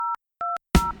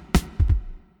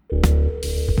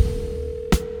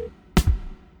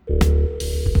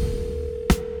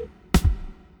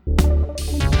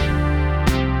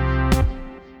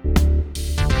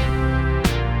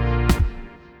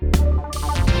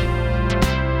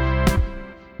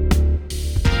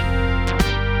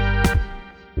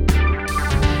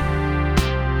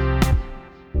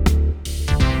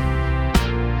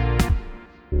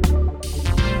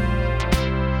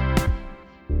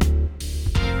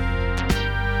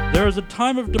There is a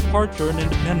time of departure and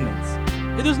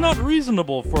independence. It is not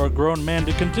reasonable for a grown man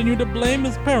to continue to blame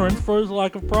his parents for his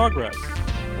lack of progress.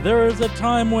 There is a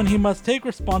time when he must take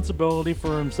responsibility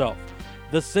for himself.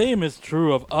 The same is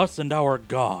true of us and our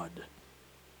God.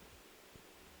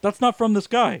 That's not from this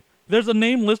guy. There's a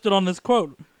name listed on this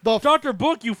quote. Dr.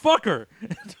 Book, you fucker.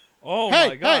 Oh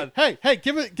my God. Hey,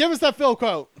 give us that Phil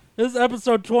quote. This is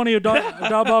episode 20 of Dog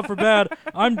Out for Bad.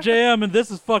 I'm JM, and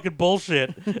this is fucking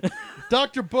bullshit.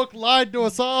 Dr. Book lied to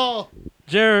us all.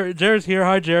 Jared's here.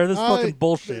 Hi, Jared. This is fucking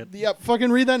bullshit. Yeah,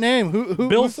 fucking read that name. Who?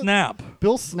 Bill Snap.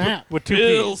 Bill Snap. With two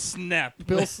Bill P's. Snap.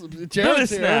 Jared's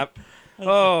here. Snap.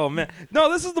 Oh man,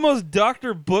 no! This is the most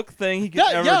Dr. Book thing he could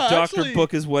ever Dr.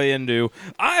 Book his way into.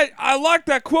 I like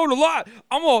that quote a lot.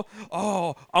 I'm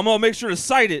gonna make sure to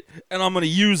cite it and I'm gonna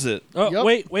use it. Oh,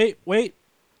 Yep. wait.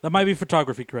 That might be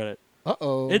photography credit.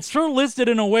 Uh-oh. It's sure listed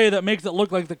in a way that makes it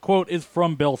look like the quote is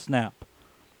from Bill Snap.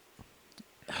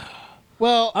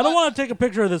 Well, I don't want to take a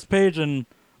picture of this page and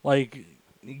like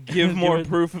Give more it-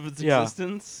 proof of its yeah.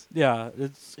 existence. Yeah,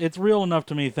 it's real enough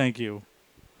to me. Thank you.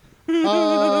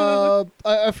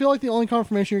 I feel like the only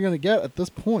confirmation you're going to get at this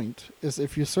point is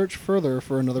if you search further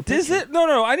for another picture. Is it?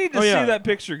 No. I need to Oh, yeah. see that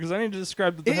picture because I need to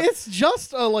describe the It's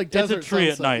just a It's a desert tree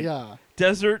at sunset. night. Yeah.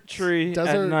 desert tree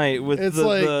Desert- at night with it's the,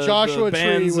 like the, Joshua the tree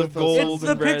bands with of the- gold It's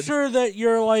the and red. picture that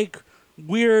your like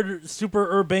weird super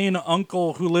urbane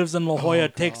uncle who lives in La Jolla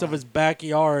takes of his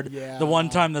backyard Yeah. the one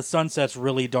time the sunset's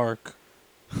really dark.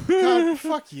 God,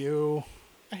 fuck you.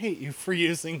 I hate you for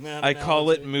using that. I call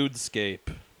it analogy.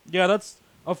 moodscape. Yeah, that's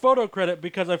a photo credit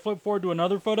because I flip forward to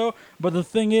another photo, but the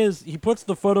thing is, he puts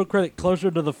the photo credit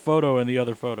closer to the photo in the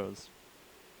other photos.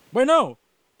 Wait, no.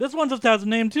 This one just has a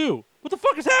name too. What the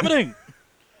fuck is happening?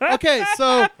 Okay,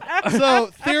 so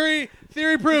theory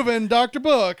proven. Dr.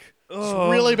 Book is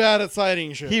really bad at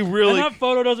citing shit. He And really that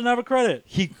photo doesn't have a credit.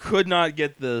 he could not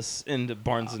get this into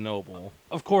Barnes & Noble.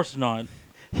 Of course not.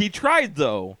 He tried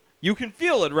though. You can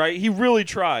feel it, right? He really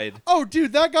tried. Oh,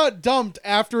 dude, that got dumped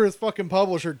after his fucking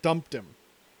publisher dumped him.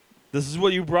 This is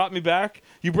what you brought me back?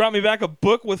 You brought me back a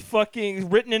book with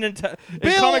fucking written in Bill,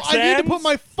 Comic Sans? I need to put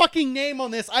my fucking name on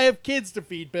this. I have kids to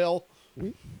feed, Bill.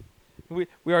 We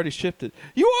already shipped it.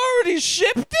 You already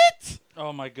shipped it?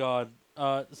 Oh my god.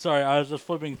 Sorry, I was just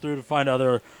flipping through to find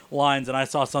other lines, and I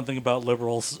saw something about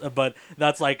liberals, but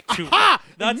that's like two. I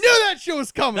That's knew that shit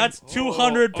was coming. that's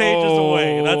 200 pages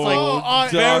away. That's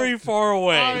like very far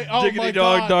away. Oh Diggity my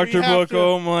dog, God, we Dr. have Book. to-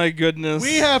 Oh my goodness.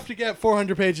 We have to get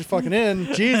 400 pages fucking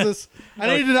in. Jesus.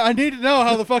 I need to know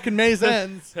how the fucking maze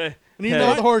ends. Hey, I need to know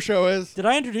what the horror show is. Did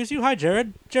I introduce you? Hi,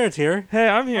 Jared. Jared's here. hey,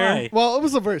 I'm here. Hi. Well, it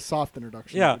was a very soft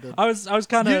introduction. Yeah, that we did. I was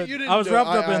kind of You didn't I was do it. wrapped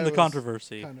up I in the was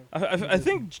controversy. kind of. I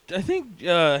think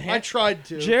I tried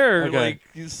to. Jared Okay.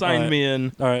 signed Alright. me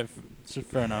in. All right,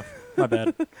 fair enough. My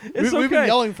bad. It's We've been okay.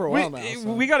 yelling for a while now.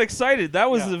 So. We got excited. That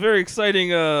was Yeah. a very exciting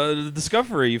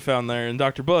discovery you found there in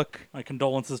Dr. Book. My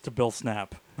condolences to Bill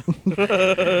Snap.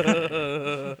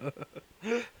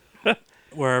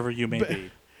 Wherever you may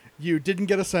be. You didn't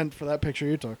get a cent for that picture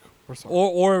you took. We're sorry.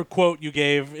 Or quote you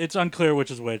gave. It's unclear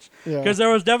which is which. Yeah. Because there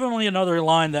was definitely another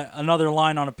line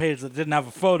on a page that didn't have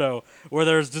a photo where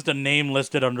there's just a name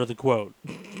listed under the quote.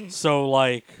 So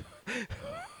like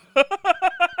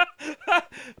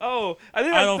Oh, I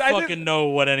don't fucking know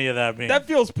what any of that means. That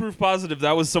feels proof positive.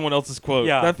 That was someone else's quote.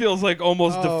 Yeah. That feels like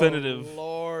almost Oh, definitive.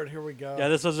 Lord, here we go. Yeah,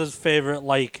 this was his favorite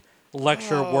like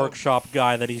lecture workshop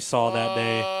guy that he saw that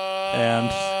day. And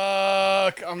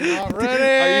Fuck, I'm not ready.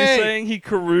 Are you saying he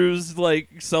caroused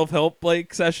like self-help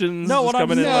like sessions? No, just what I'm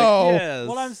coming in saying- like, No. yes.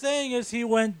 what I'm saying is he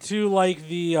went to like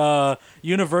the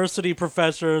university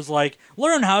professors like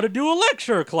learn how to do a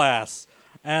lecture class.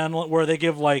 And where they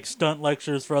give like stunt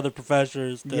lectures for other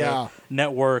professors to Yeah.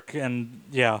 network and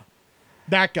yeah.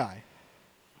 That guy.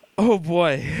 Oh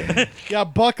boy. Yeah,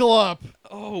 buckle up.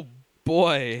 Oh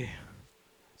boy.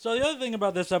 So the other thing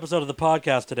about this episode of the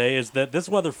podcast today is that this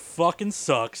weather fucking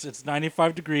sucks. It's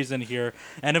 95 degrees in here,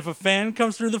 and if a fan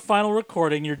comes through the final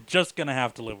recording, you're just gonna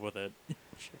have to live with it.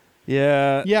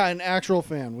 Yeah. Yeah, an actual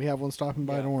fan. We have one stopping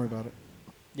by. Don't worry about it.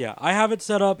 Yeah, I have it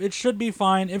set up. It should be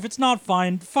fine. If it's not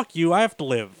fine, fuck you. I have to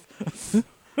live.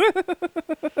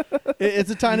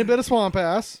 It's a tiny bit of swamp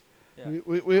ass. Yeah.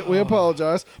 We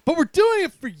apologize, but we're doing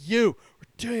it for you. We're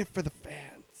doing it for the fans.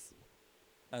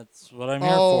 That's what I'm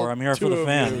here All for. I'm here for two the of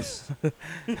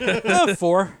fans.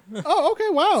 4. Oh, okay,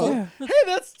 wow. Hey,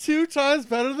 that's 2 times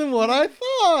better than what I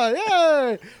thought.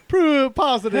 Yay! Proof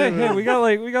positive. Hey, we got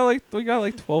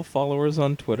like 12 followers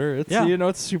on Twitter. It's Yeah.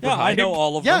 it's super Yeah, high. I know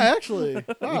all of Yeah, them. actually.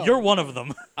 Wow. You're one of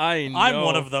them. I know. I'm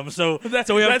one of them. So we have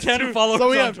that's 10 true. followers So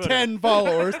we on have Twitter. 10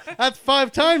 followers. That's 5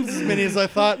 times as many as I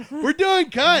thought. We're doing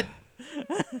good.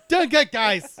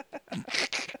 Guys,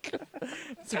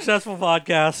 Successful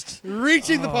podcast.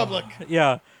 reaching the public.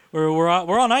 Yeah, we're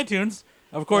on iTunes.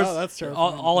 Of course, Oh, that's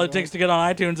terrifying. all it takes to get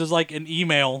on iTunes is like an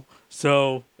email.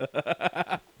 So,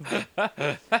 but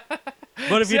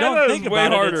if See, you I don't thought it think was way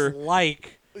about harder.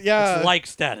 Yeah, it's like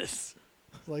status.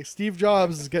 like Steve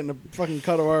Jobs is getting a fucking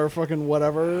cut of our fucking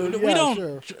whatever. We Yeah, don't.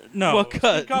 Sure. No, What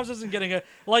cut? Steve Jobs isn't getting a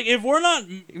if we're not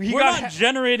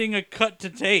generating a cut to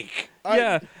take.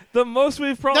 Yeah, the most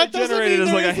we've probably That doesn't generated mean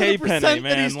is like there a isn't hay percent penny, that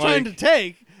man. he's trying to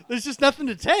take. There's just nothing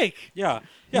to take. Yeah,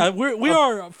 we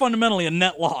are fundamentally a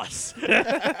net loss.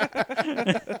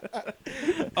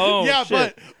 oh Yeah,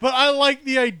 shit. but I like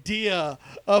the idea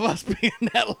of us being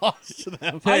net loss to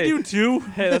them. I Hey. do too.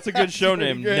 Hey, that's a good show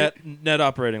pretty name. great. Net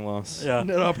operating loss. Yeah.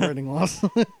 Net operating loss.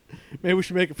 Maybe we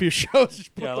should make a few shows.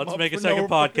 Just put Yeah, them let's up make a for second no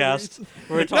fucking podcast. reason.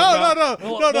 Where we talk No, about, no,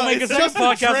 We'll no, make a it's second just a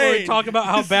podcast where we trade. talk about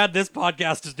how bad this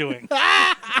podcast is doing.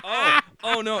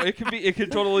 Oh no, it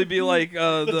could totally be like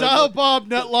The Dial Bob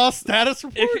net loss status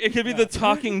report. It could be the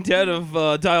Talking Dead of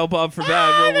Dial Bob for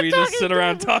Bad, where we just sit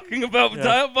around talking about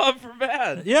Dial Bob for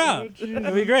Bad. Yeah,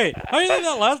 that'd be great. How do you think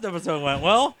that last episode went?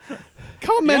 Well, you had to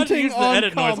Commenting use the on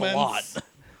edit noise comments. a lot.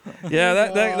 Yeah,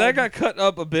 that got cut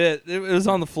up a bit. It was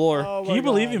on the floor. Oh, Can you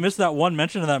believe you missed that one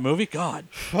mention of that movie? God,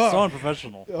 so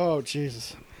unprofessional. Oh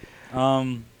Jesus.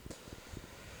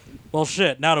 Well,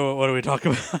 shit. Now what do we talk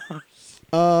about?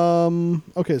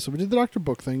 Okay, so we did the Dr.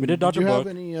 Book thing. We did Dr. you Book.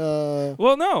 have any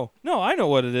Well, no, I know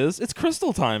what it is. It's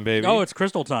crystal time, baby. Oh, it's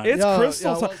Crystal Time. It's Yeah,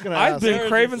 crystal yeah, I was time. gonna I've ask. been Sarah's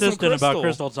craving some insistent crystal. about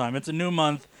Crystal Time. It's a new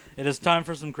month. It is time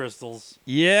for some crystals.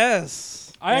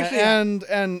 Yes. I actually,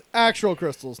 and actual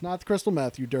crystals, not the crystal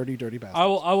meth, you dirty bastard. I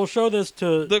will show this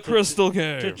to The crystal to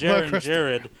game. Jared and crystal.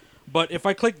 Jared. But if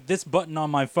I click this button on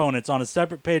my phone, it's on a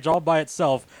separate page all by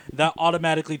itself. That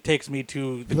automatically takes me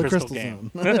to the crystal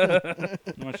game. zone.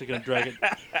 I'm actually gonna drag it.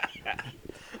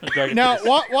 Drag it Now, to the-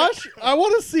 watch. I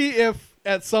want to see if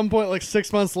at some point, like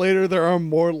 6 months later, there are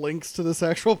more links to this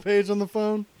actual page on the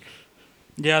phone,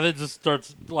 yeah, that just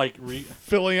starts like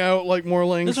filling out like more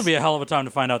links. This would be a hell of a time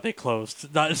to find out they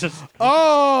closed. That's just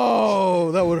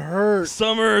Oh, that would hurt.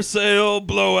 Summer sale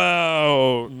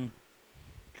blowout.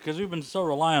 because we've been so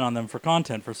reliant on them for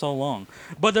content for so long.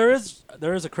 But there is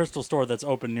a crystal store that's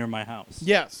open near my house.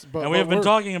 Yes, but And we have been we're-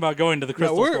 talking about going to the Yeah,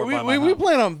 crystal store by my we house.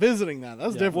 plan on visiting that.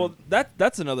 That's Yeah. different. Well,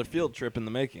 that's another field trip in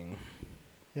the making.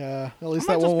 Yeah, at I least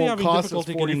might that just one be won't having cost us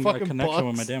difficulty 40 getting a fucking connection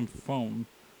with bucks. my damn phone.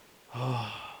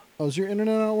 Oh, is your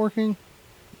internet not working?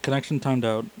 Connection timed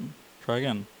out. Try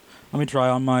again. Let me try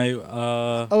on my.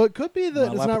 Oh, it could be that My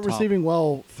it's not laptop. receiving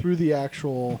well through the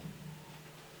actual.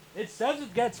 It says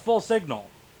it gets full signal.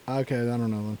 Okay, I don't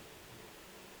know then.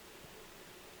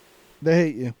 They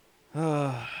hate you.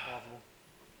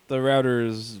 The router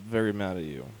is very mad at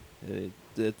you.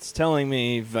 It's telling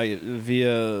me via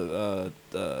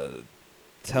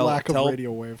Lack of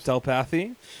radio waves.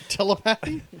 telepathy.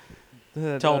 Telepathy?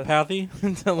 Telepathy.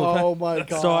 Oh my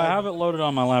god. So I have it loaded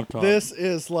on my laptop. This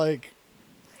is.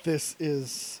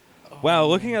 Wow,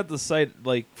 looking at the site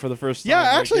like for the first time. Yeah,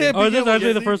 like, actually, it- Oh, is this begin actually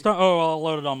with the first time? Oh, I'll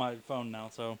load it on my phone now.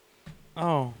 So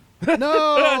oh No.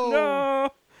 no,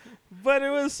 but it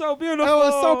was so beautiful. That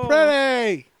was so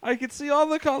pretty. I could see all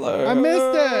the colors. I missed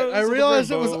it. I It's a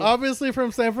realized it was rainbow. obviously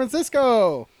from San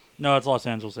Francisco. no, it's Los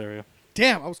Angeles area.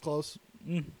 Damn, I was close.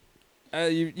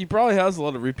 You probably has a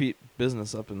lot of repeat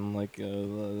business up in like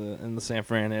in the San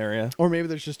Fran area. Or maybe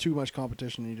there's just too much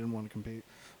competition and you didn't want to compete.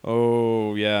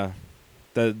 Oh yeah,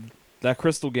 that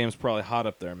crystal game's probably hot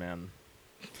up there, man.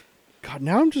 God,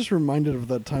 now I'm just reminded of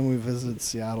that time we visited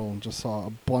Seattle and just saw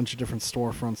a bunch of different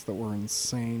storefronts that were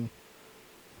insane.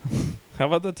 How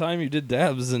about the time you did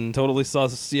dabs and totally saw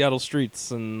Seattle streets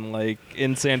and like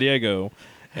in San Diego,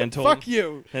 and told Fuck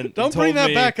you. and Don't told bring that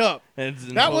me- back up. And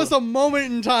That was a moment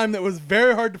in time that was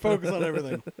very hard to focus on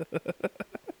everything.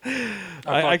 I fucked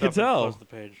can up and tell. closed the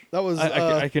page. That was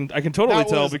I can totally that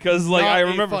tell was because like not I a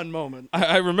remember fun moment.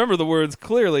 I remember the words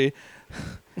clearly.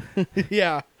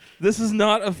 Yeah. This is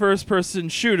not a first-person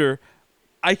shooter.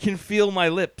 I can feel my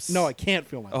lips. No, I can't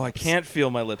feel my lips. Oh, I can't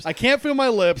feel my lips. I can't feel my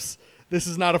lips. This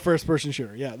is not a first-person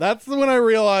shooter. Yeah, that's when I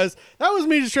realized that was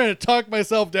me just trying to talk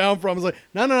myself down from. I was like,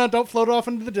 no, don't float off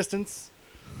into the distance.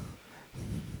 I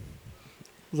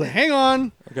was like, hang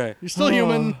on, Okay. you're still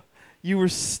human. You were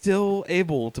still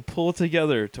able to pull it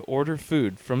together to order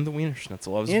food from the Wiener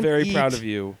Schnitzel. I was And very eat. proud of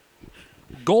you.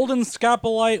 Golden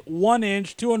Scapulite 1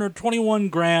 inch, 221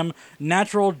 gram,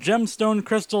 natural gemstone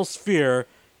crystal sphere,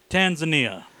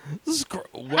 Tanzania.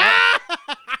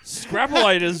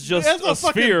 Scrapulite is just That's a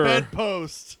fucking sphere.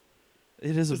 bedpost.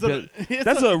 It is a Is that bed. it's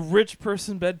That's a rich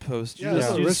person bedpost. Yeah, You it's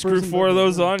just, a you rich screw person 4 of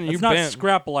those bedpost. on and you It's not bam.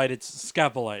 scrapolite, it's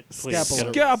scapolite. Please.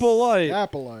 Scapolite. Scapolite.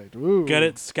 Scapolite. Ooh. Get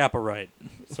it? Scaparite.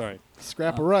 Sorry.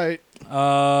 Scraparite.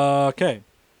 Okay.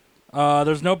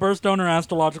 There's no birthstone or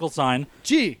astrological sign.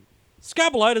 G.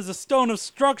 Scapolite is a stone of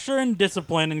structure and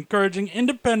discipline, encouraging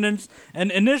independence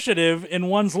and initiative in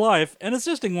one's life and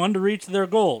assisting one to reach their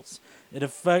goals. It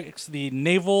affects the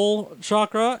navel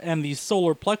chakra and the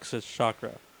solar plexus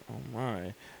chakra. Oh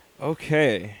my.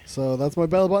 Okay. So that's my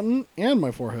belly button and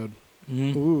my forehead.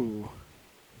 Mhm. Ooh.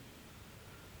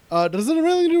 Does it have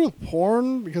anything to do with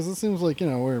porn? Because it seems like,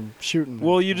 we're shooting.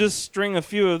 Well, you just string a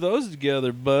few of those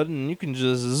together, bud, and you can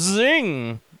just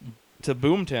zing to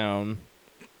Boomtown.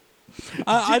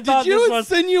 I Did thought you this was.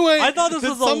 insinuate I thought this that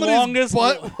was the somebody's longest-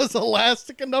 butt was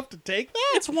elastic enough to take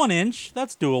that? It's 1 inch.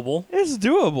 That's doable. It's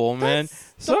doable, man.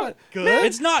 That's not good.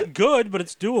 It's not good, but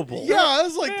it's doable. Yeah, I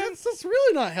was like, that's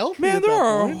really not healthy. Man, at there that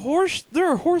are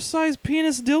point. horse-sized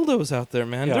penis dildos out there,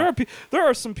 man. Yeah. There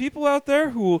are some people out there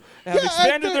who have Yeah,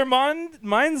 expanded their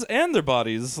minds and their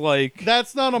bodies. Like,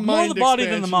 That's not a More mind the body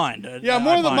than expansion. the mind. Yeah,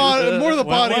 more the mind. more the When-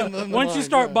 body when- than the Once you mind,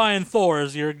 start yeah. buying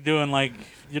Thors, you're doing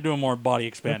more body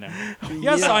expanding.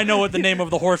 Yes, Yeah. I know what the name of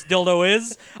the horse dildo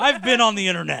is. I've been on the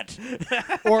internet.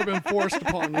 or been forced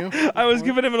upon you. I was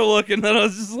giving him a look, and then I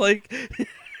was just like,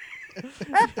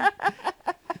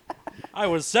 I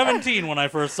was 17 when I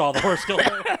first saw the horse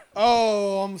dildo.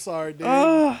 Oh, I'm sorry,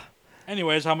 dude.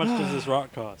 Anyways, how much does this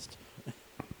rock cost?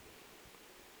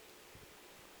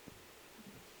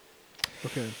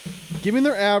 Okay. Give me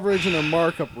their average and their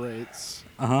markup rates.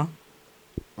 Uh-huh.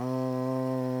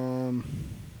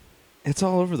 it's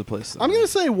all over the place. Though, I'm man. gonna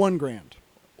say $1,000.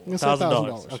 I'm gonna say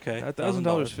 $1,000. $1,000. Okay. That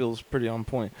 $1,000 feels pretty on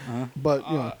point. Uh-huh. But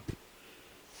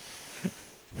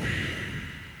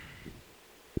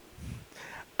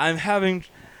I'm having.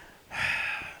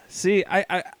 See,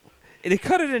 they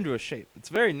cut it into a shape. It's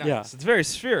very nice. Yeah. It's very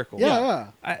spherical. yeah.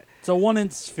 It's a 1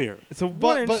 inch sphere. It's a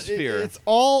But 1 inch sphere. it's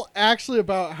all actually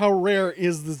about how rare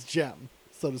is this gem,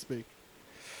 so to speak.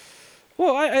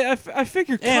 Well, I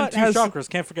figure And cut 2 has chakras.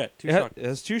 Can't forget. 2 It chakras.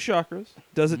 has 2 chakras.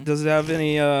 Does it have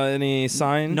any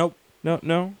sign? Nope. No.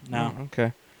 No. Oh,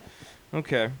 okay.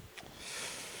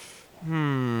 2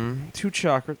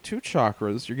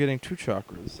 chakras. You're getting 2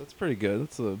 chakras. That's pretty good.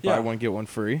 That's a Yeah. buy one get one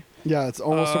free. Yeah, it's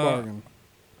almost a bargain.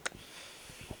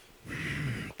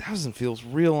 1,000 feels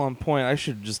real on point. I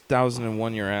should just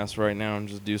 1,001 your ass right now and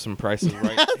just do some prices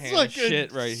right hand like a-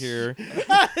 shit right here.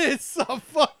 It's a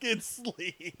fucking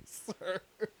sleeve, sir.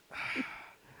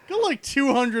 Go like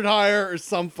 200 higher or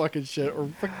some fucking shit, or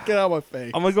fucking get out of my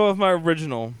face. I'm gonna go with my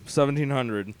original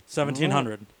 1,700.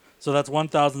 1,700. So that's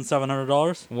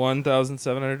 $1,700.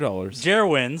 $1,700. Jer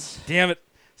wins. Damn it!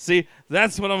 See,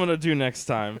 that's what I'm gonna do next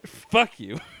time. Fuck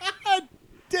you.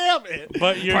 Damn it!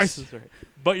 But your Prices right.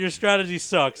 but your strategy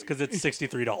sucks because it's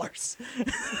 $63.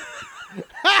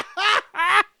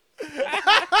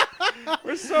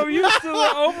 We're so used to the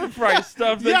overpriced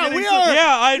stuff. that Yeah, getting we some- are.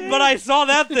 Yeah, but I saw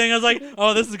that thing. I was like,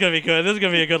 oh, this is gonna be good. This is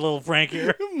gonna be a good little prank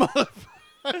here.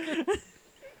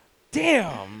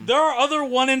 Damn. There are other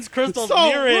 1 inch crystals So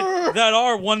near we're- it that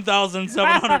are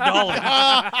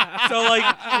 $1,700. So like,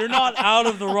 you're not out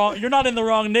of the wrong. You're not in the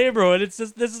wrong neighborhood. It's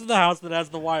just this is the house that has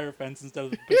the wire fence instead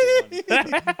of the big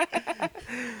one.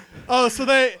 Oh, so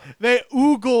they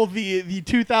oogle the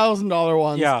 $2,000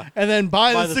 ones, Yeah. and then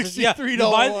buy the yeah, $63 you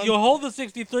one. you hold the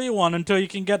 63 one until you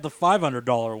can get the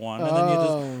 $500 one, and then you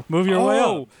Oh. just move your way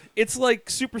up. It's like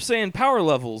Super Saiyan power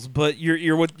levels, but you're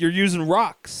using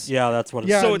rocks. Yeah, that's what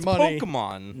it's. Yeah, So and it's money.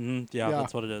 Pokemon. Yeah, Yeah.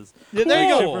 that's what it is. Yeah, there you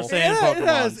go. Super Saiyan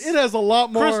Pokemons. It has a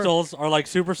lot more Crystals are like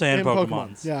Super Saiyan in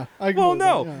Pokemons. Yeah, I can Well, believe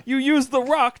no, that, yeah. you use the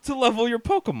rock to level your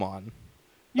Pokemon.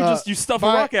 You stuff a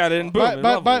by- rock at it and boom, by- it by-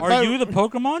 levels. by- Are you the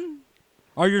Pokemon?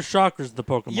 Are your chakras the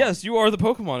Pokemon? Yes, you are the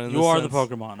Pokemon in this you are the sense.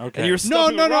 Pokemon. Okay. And you're No,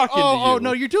 stuffing no, a no. rock into Oh, you.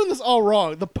 no, you're doing this all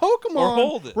wrong. The Or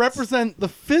hold Pokemon it. represent the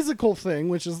physical thing,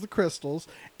 which is the crystals,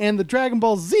 and the Dragon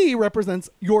Ball Z represents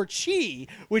your chi,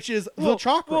 which is the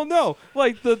chakra. Well, no.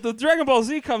 Like, the Dragon Ball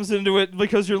Z comes into it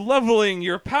because you're leveling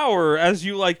your power as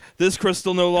you, like, this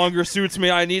crystal no longer suits me.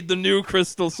 I need the new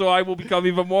crystal so I will become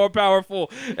even more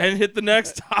powerful and hit the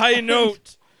next high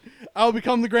note. I'll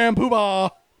become the Grand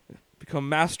Poobah, Become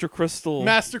Master Crystal.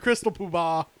 Master Crystal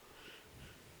Poobah.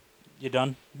 You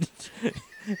done? You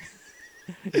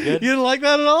You good? didn't like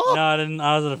that at all? No, I didn't.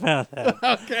 I wasn't a fan of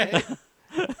that. Okay.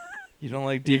 You don't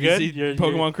like You good? DBZ You're-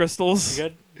 Pokemon crystals? You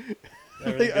good? I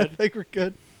Everything I good? think we're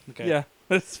good. Okay. Yeah,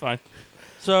 that's fine.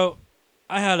 So,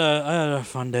 I had a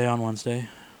fun day on Wednesday.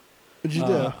 What'd you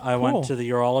do? I Cool. went to the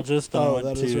urologist. And I Oh, went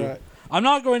that to, is right. I'm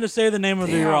not going to say the name of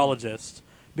the Damn. urologist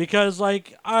because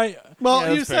like Well,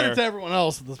 you that's said fair. it to everyone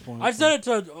else at this point. I've said it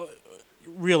to.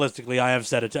 Realistically, I have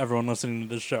said it to everyone listening to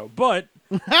this show, but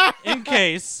in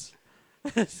case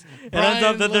it ends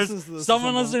up that listens to this there's at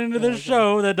someone some point. listening to Yeah, this okay.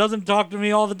 show that doesn't talk to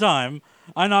me all the time,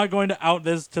 I'm not going to out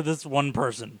this to this one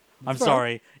person. I'm Fair.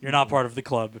 sorry, you're not part of the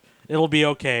club. It'll be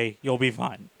okay. You'll be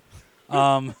fine.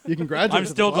 You can graduate. I'm to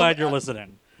the still club. glad you're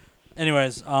listening.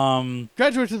 Anyways,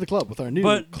 Graduate to the club with our new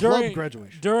but club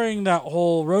graduation. during that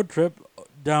whole road trip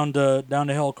down to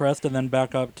Hillcrest and then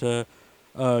back up to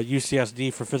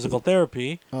UCSD for physical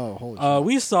therapy, Oh, holy shit.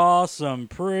 we saw some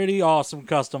pretty awesome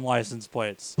custom license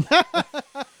plates.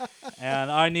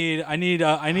 And I need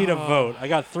a vote. I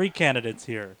got 3 candidates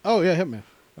here. Oh, yeah, hit me.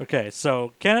 Okay,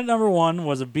 so candidate number 1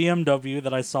 was a BMW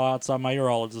that I saw outside my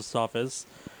urologist's office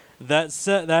that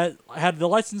had the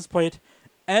license plate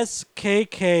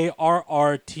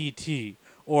SKKRRTT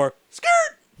or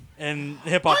skirt in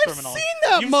hip hop I've terminology. seen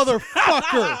that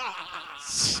motherfucker.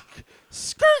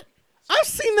 Skirt. I've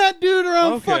seen that dude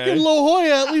around Okay. fucking La Jolla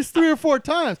at least 3 or 4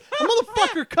 times. The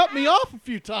motherfucker cut me off a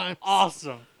few times.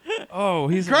 Awesome. Oh,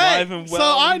 he's Great. alive and well.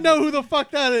 So I know who the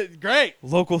fuck that is. Great.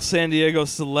 Local San Diego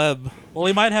celeb. Well,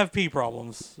 he might have pee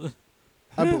problems.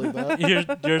 I believe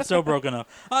that. you're so broken up.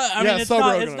 I Yeah, mean, it's so not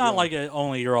broken it's up, not yeah. like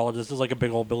only urologist. It's like a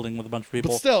big old building with a bunch of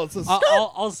people. But still, it's a skirt.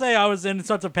 I'll say I was in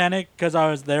such a panic because I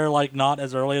was there like not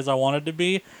as early as I wanted to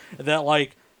be that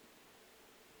like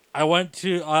I went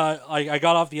to I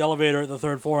got off the elevator at the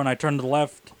 3rd floor and I turned to the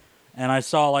left and I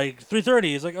saw like 3:30.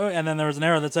 He's like, oh, and then there was an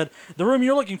arrow that said the room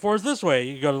you're looking for is this way.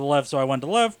 You go to the left, so I went to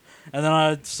the left, and then I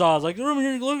was like the room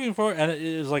you're looking for, and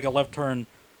it was like a left turn.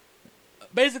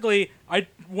 Basically, I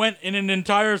went in an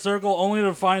entire circle only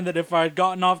to find that if I had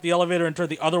gotten off the elevator and turned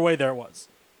the other way, there it was.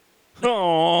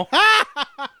 Oh,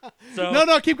 So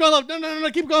No, keep going left.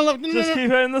 No, keep going left. No, just no. keep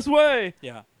heading this way.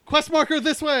 yeah. Quest marker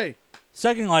this way.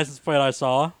 Second license plate I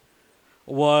saw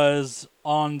was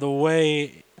on the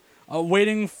way,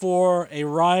 waiting for a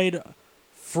ride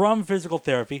from physical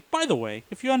therapy. By the way,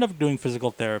 if you end up doing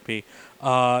physical therapy,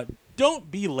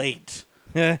 don't be late.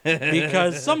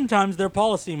 Because sometimes their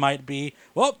policy might be,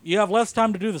 well, you have less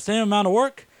time to do the same amount of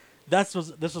work. This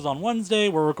was on Wednesday.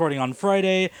 We're recording on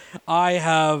Friday. I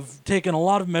have taken a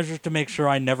lot of measures to make sure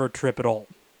I never trip at all.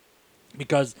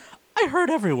 Because I hurt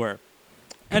everywhere.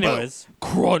 Anyways,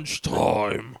 Crunch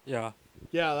time. yeah.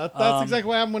 Yeah, that's exactly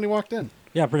what happened when he walked in.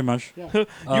 Yeah, pretty much.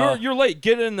 Yeah. You're late.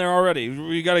 Get in there already.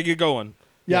 We got to get going.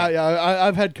 Yeah.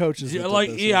 I've had coaches. that did Like,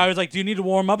 this, yeah, I was like, do you need to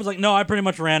warm up? I was like, no, I pretty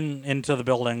much ran into the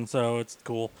building, so it's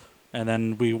cool. And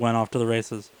then we went off to the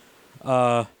races.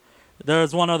 There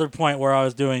was one other point where I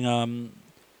was doing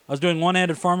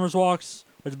one-handed farmer's walks,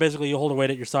 which basically you hold a weight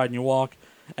at your side and you walk.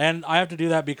 And I have to do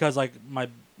that because, like, my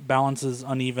balance is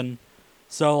uneven.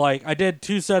 So, like, I did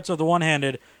 2 sets of the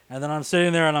one-handed, and then I'm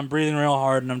sitting there and I'm breathing real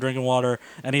hard and I'm drinking water,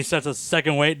 and he sets a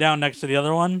second weight down next to the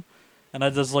other one. And I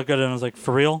just look at him and I was like,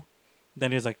 for real?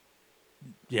 Then he's like,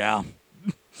 yeah.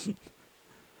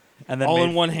 And then All made-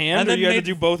 in one hand, and or then you have to made-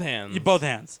 do both hands? both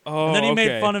hands. Oh, and then he made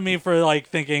okay. fun of me for like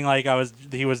thinking like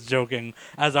he was joking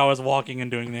as I was walking and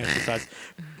doing the exercise.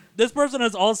 This person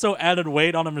has also added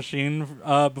weight on a machine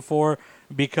before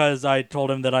because I told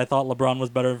him that I thought LeBron was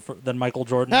better than Michael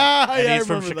Jordan, Ah, and yeah, I he's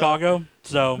from remember that. Chicago.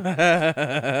 So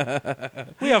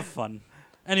we have fun.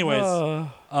 Anyways,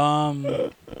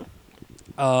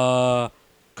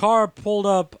 car pulled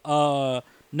up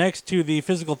next to the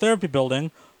physical therapy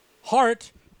building.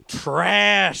 Heart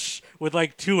trash with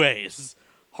like 2 A's.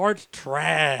 Heart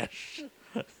trash.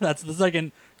 That's the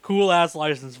second cool ass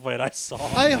license plate I saw.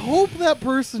 I hope that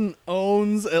person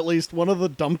owns at least one of the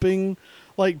dumping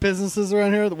like businesses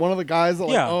around here. One of the guys that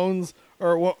like Yeah. owns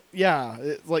or what? Yeah,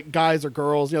 it's like guys or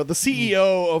girls. You know, the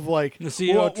CEO of like The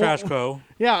CEO of Trashco.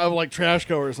 Yeah, of like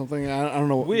Trashco or something. I don't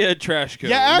know. We had trash go.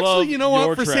 Yeah, actually, Love you know what?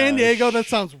 your For trash. San Diego, that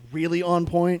sounds really on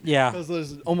point. Yeah. because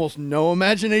there's almost no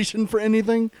imagination for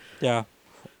anything. Yeah.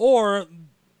 Or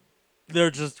they're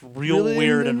just real Really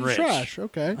weird into and rich. Trash.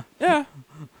 Okay. Yeah.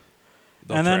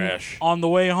 The And trash. then on the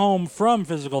way home from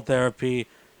physical therapy,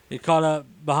 he caught up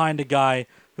behind a guy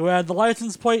who had the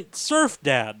license plate Surf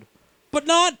Dad. But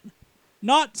not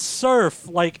surf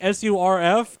like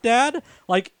SURF dad,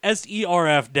 like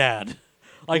SERF dad.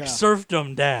 Like Yeah.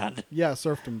 serfdom dad. Yeah,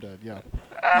 Surfdom Dead. Yeah,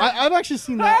 I've actually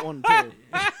seen that one too.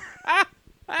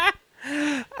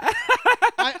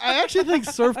 I actually think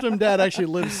Surfdom Dad actually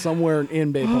lives somewhere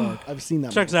in Bay Park. I've seen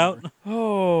that. Checks movie. out.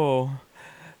 Oh.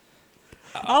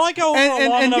 I like how over And- a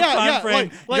long and enough yeah, time yeah,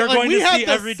 frame like you're going we to had see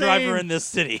the every driver same- in this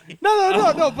city.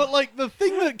 No. But like the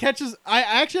thing that catches, I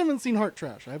actually haven't seen Heart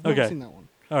Trash. I've never Okay. seen that one.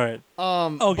 All right.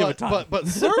 I'll give it time. But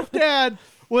Surf Dad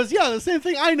was the same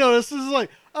thing I noticed. Is like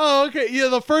Oh, okay. Yeah,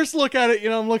 the first look at it,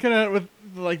 I'm looking at it with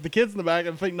like the kids in the back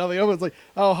and think nothing of it. It's like,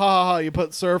 oh, ha ha ha! You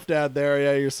put Surf Dad there.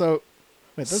 Yeah, you're so.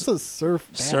 Wait, this is Surf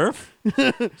Dad. Surf?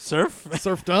 Surf?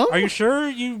 Surfdom? Are you sure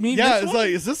you mean Yeah, this it's one? like,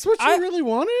 is this what you really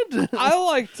wanted? I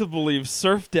like to believe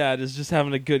Surf Dad is just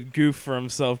having a good goof for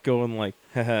himself, going like,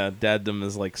 haha, daddom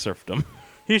is like surfdom.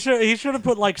 He should have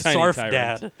put like Tiny Sarf tyrant.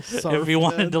 Dad Surf if he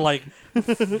wanted Dad. to like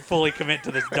fully commit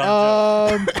to this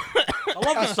dumb joke. I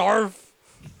love the Sarf.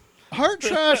 Heart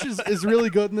Trash is really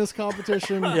good in this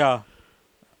competition. Yeah.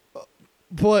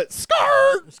 But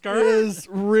Skirt Skirt? is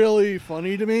really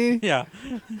funny to me. Yeah.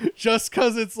 Just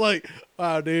because it's like,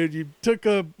 wow, dude, you took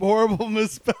a horrible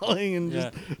misspelling and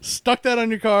just stuck that on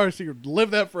your car so you could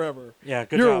live that forever. Yeah,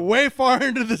 good You're job. way far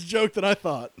into this joke than I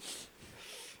thought.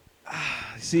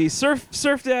 See,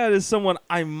 Surf Dad is someone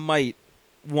I might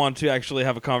want to actually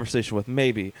have a conversation with.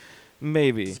 Maybe.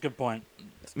 That's a good point.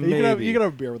 You can have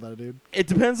a beer with that dude. It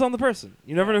depends on the person.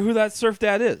 You never know who that Surf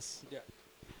Dad is. Yeah.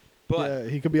 But Yeah,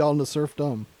 he could be all into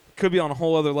surfdom. could be on a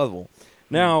whole other level.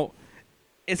 Now,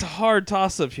 it's a hard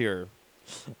toss-up here.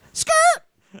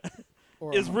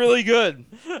 Or Is really good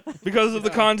because of the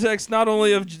context, not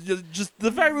only of just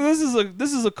the fact that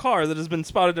this is a car that has been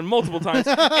spotted in multiple times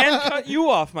and cut you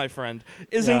off, my friend,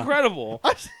 is Yeah. incredible.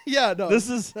 yeah, no. This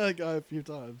is that guy a few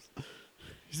times.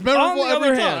 He's on memorable the every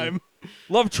other time. hand,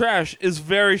 Love Trash is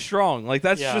very strong. Like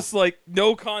that's Yeah. just like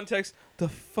no context. The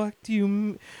fuck do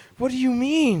you? What do you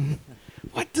mean?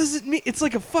 What does it mean? It's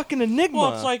like a fucking enigma.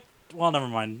 Well, it's like, never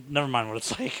mind. Never mind what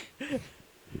it's like.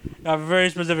 I have a very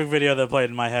specific video that played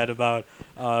in my head about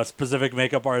a specific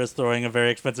makeup artist throwing a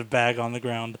very expensive bag on the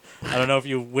ground. I don't know if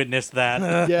you witnessed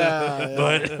that, Yeah.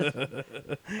 but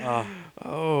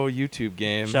oh, YouTube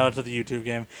game. shout out to the YouTube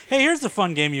game. Hey, here's a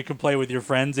fun game you can play with your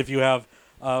friends if you have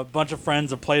a bunch of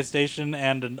friends, a PlayStation,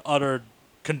 and an utter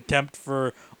contempt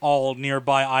for all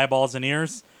nearby eyeballs and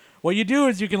ears. What you do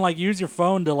is you can like use your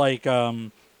phone to like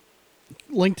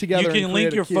Link together. you and can link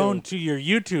create a your queue. phone to your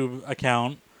YouTube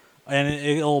account, and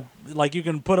it'll like you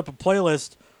can put up a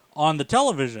playlist on the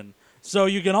television. So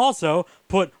you can also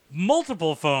put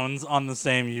multiple phones on the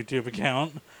same YouTube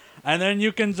account, and then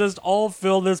you can just all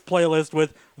fill this playlist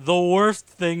with the worst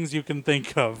things you can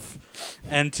think of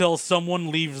until someone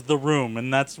leaves the room,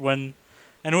 and that's when.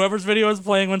 And whoever's video is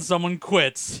playing when someone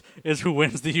quits is who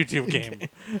wins the YouTube game.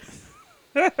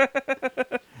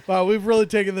 Wow, we've really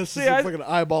taken this See, as I- fucking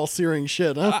eyeball searing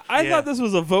shit, huh? I Yeah. thought this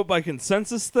was a vote by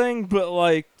consensus thing, but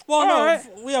like, Well, all no, right.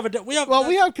 we have Well,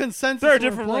 we have consensus. There are when we're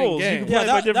different playing rules. You games. can Yeah, play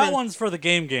by that different- one's for the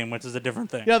game, which is a different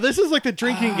thing. Yeah, this is like the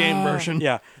drinking game version.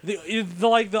 Yeah, the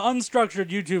unstructured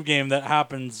YouTube game that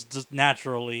happens just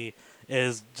naturally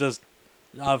is just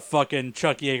a fucking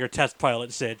Chuck Yeager test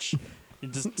pilot sitch. You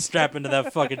just strap into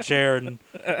that fucking chair and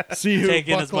See who take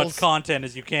in as much buckles. content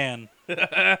as you can.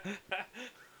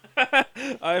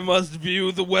 I must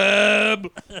view the web.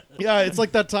 Yeah, it's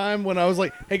like that time when I was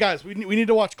like, "Hey guys, we need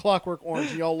to watch Clockwork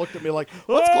Orange," and y'all looked at me like,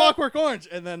 "What's Clockwork Orange?"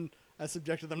 And then I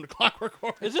subjected them to Clockwork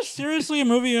Orange. Is this seriously a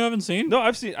movie you haven't seen? No,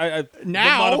 I've seen the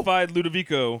Now? modified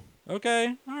Ludovico.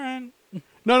 Okay, all right.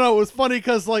 No, it was funny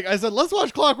because like I said, let's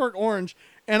watch Clockwork Orange,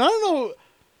 and I don't know.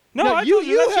 No, I you told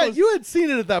you that shit was- you had seen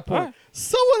it at that point. Alright.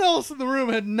 Someone else in the room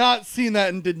had not seen that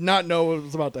and did not know what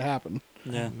was about to happen.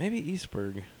 Yeah, Maybe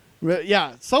Eastburg. But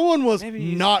yeah, someone was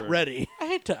Maybe not Eastburg. ready. I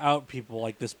hate to out people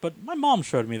like this, but my mom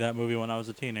showed me that movie when I was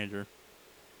a teenager.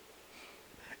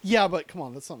 Yeah, but come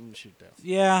on, that's something we should do.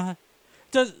 Yeah,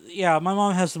 my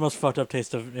mom has the most fucked up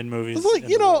taste in movies. It's like in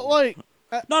the world. like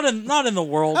not in the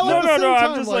world. I like- No, At the no, same no. I'm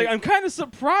time, just like- like I'm kind of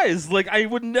surprised. Like I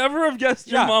would never have guessed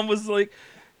your Yeah. mom was like.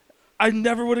 I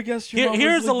never would have guessed your mom.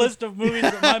 Here's was a like list of movies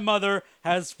that my mother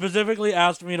has specifically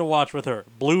asked me to watch with her.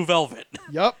 Blue Velvet.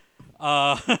 Yep.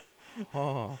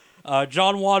 Oh.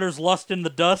 John Waters' Lust in the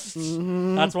Dust.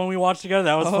 Mm-hmm. That's when we watched together.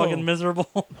 That was Oh. fucking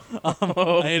miserable.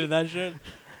 I hated that shit.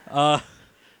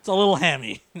 It's a little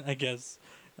hammy, I guess.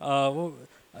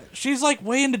 She's like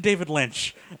way into David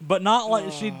Lynch, but not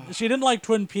like she didn't like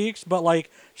Twin Peaks, but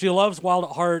like she loves Wild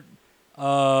at Heart.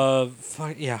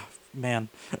 Yeah, man.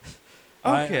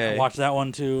 Okay. I watched that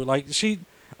one too. Like she,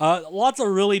 lots of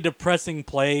really depressing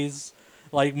plays,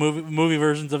 like movie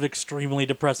versions of extremely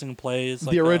depressing plays.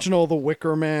 Like The that. original The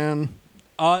Wicker Man.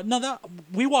 No, that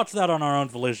we watched that on our own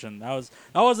volition. That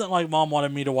wasn't like Mom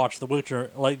wanted me to watch The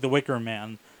Wicker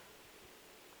Man.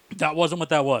 That wasn't what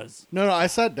that was. No, I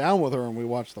sat down with her and we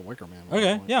watched The Wicker Man.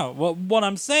 Okay, yeah. Well, what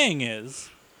I'm saying is,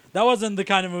 that wasn't the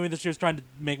kind of movie that she was trying to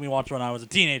make me watch when I was a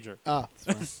teenager. Ah,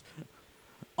 that's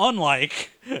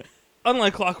fine.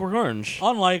 Unlike Clockwork Orange.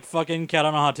 Unlike fucking Cat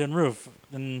on a Hot Tin Roof.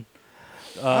 And,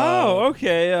 Oh,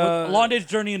 okay. Long Day's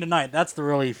Journey into Night. That's the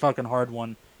really fucking hard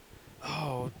one.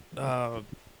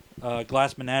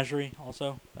 Glass Menagerie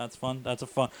also. That's fun. That's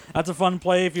a fun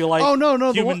play if you like Oh, no,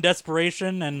 the human one-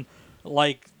 desperation and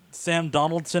like Sam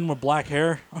Donaldson with black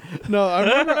hair. No, I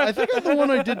remember. I think the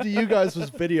one I did to you guys was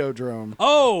Videodrome.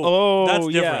 Oh, that's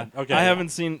yeah. different. Okay. I hadn't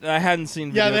seen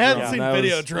Yeah, they hadn't Videodrome. seen That was-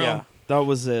 Videodrome. Yeah. That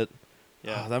was it.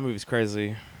 Yeah. Oh, that movie's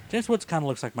crazy. James Woods kind of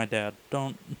looks like my dad.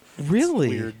 Don't. Really?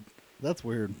 Weird. That's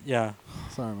weird. Yeah.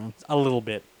 Sorry, man. A little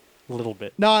bit. A little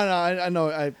bit. No, I know.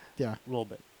 Yeah, A little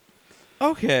bit.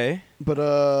 Okay. but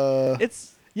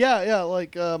It's yeah.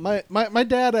 Like my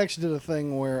dad actually did a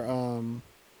thing where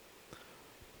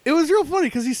it was real funny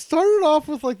because he started off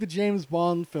with like the James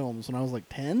Bond films when I was like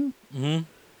 10, Mm-hmm.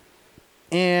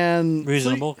 and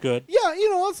Reasonable. Good. Yeah,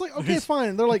 it's like, okay,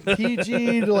 fine. They're like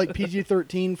PG to like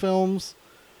PG-13 films.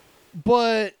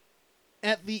 But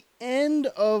at the end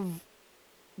of,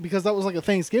 because that was like a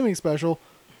Thanksgiving special,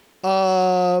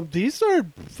 he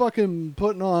started fucking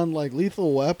putting on like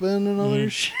Lethal Weapon and other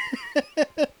shit.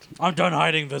 I'm done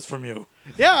hiding this from you.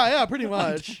 Yeah, pretty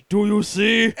much. Do you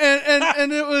see?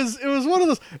 And it was one of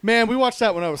those, man, we watched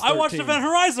that when I was 13. I watched Event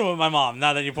Horizon with my mom.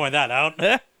 Now that you point that out.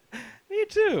 Me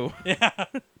too. Yeah.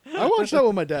 I watched that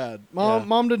with my dad.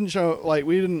 Mom didn't show, like,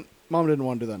 Mom didn't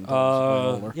want to do that until I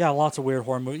was older. Yeah, lots of weird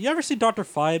horror movies. You ever see Dr.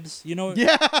 Phibes? You know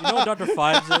what Dr.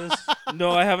 Phibes is?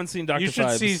 No, I haven't seen Dr. You should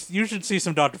Phibes. you should see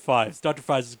some Dr. Phibes. Dr.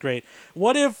 Phibes is great.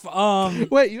 What if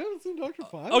Wait, you haven't seen Dr.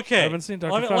 Phibes? okay. I haven't seen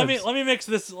Dr. Let me mix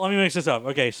this up.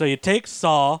 Okay, so you take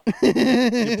Saw,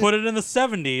 you put it in the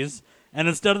 70s, and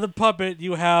instead of the puppet,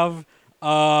 you have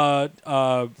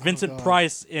Vincent God.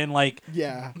 Price in like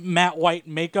Yeah. matte white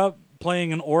makeup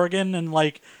playing an organ, and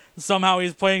like somehow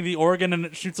he's playing the organ and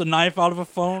it shoots a knife out of a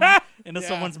phone into Yeah.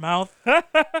 someone's mouth.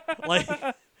 Like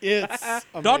It's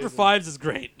Dr. amazing. Phibes is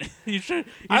great. you should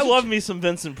I love me some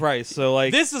Vincent Price, so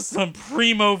like This is some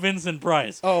primo Vincent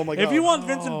Price. Oh my god. If you want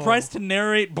Vincent Price to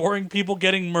narrate boring people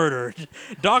getting murdered,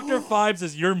 Dr. Phibes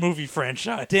is your movie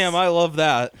franchise. damn, I love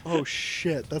that. Oh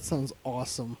shit, that sounds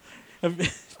awesome.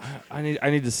 I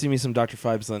need to see me some Dr.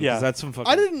 Phibes then. 'Cause Yeah. that's some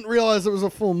fucking. I didn't realize it was a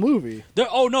full movie.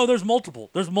 There's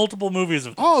multiple. There's multiple movies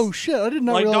of this. Oh shit, I did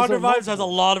not like realize Dr. there were Phibes has a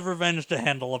lot of revenge to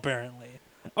handle apparently.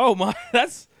 Oh my,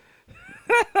 that's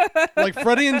like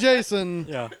Freddy and Jason.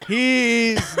 Yeah.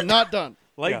 He's not done.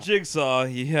 like Yeah. Jigsaw.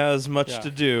 He has much Yeah.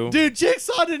 to do. Dude,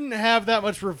 Jigsaw didn't have that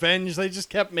much revenge. They just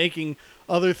kept making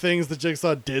other things that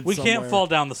Jigsaw did We somewhere. can't fall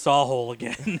down the Saw hole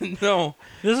again. No,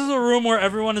 This is a room where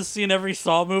everyone has seen every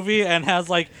Saw movie and has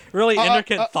like really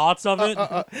intricate thoughts of it.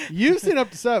 You've seen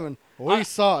up to 7. We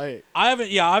saw 8. I haven't.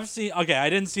 Yeah, I've seen. Okay, I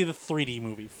didn't see the 3D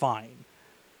movie. Fine.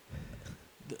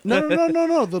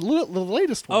 No. The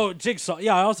latest one. Oh, Jigsaw.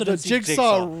 Yeah, I also the didn't see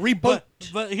Jigsaw reboot.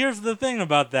 But here's the thing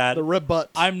about that. The rebut.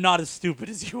 I'm not as stupid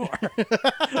as you are.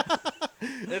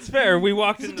 it's fair. We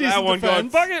walked It's a into that decent one going,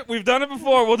 defense. "Fuck it, we've done it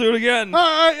before. We'll do it again." All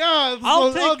right, yeah.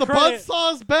 I'll take the credit.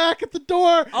 buzzsaw's back at the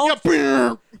door.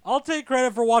 I'll take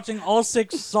credit for watching all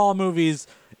 6 Saw movies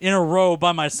in a row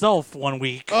by myself one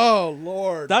week. Oh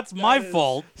Lord, That's my is-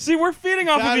 fault. See, we're feeding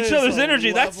off That of each is other's a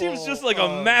energy. That seems level just like a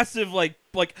of- massive like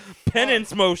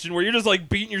penance motion where you're just like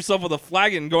beating yourself with a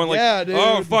flagon, going like, Yeah, dude.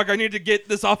 "Oh fuck, I need to get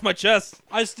this off my chest."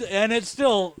 And it's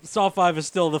still Saw 5 is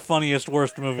still the funniest,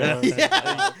 worst movie I've ever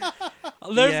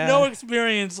seen. There's Yeah. no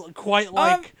experience quite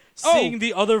like seeing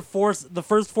the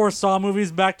first 4 Saw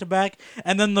movies back to back,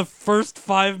 and then the first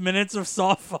 5 minutes of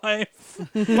Saw 5.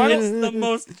 It's the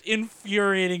most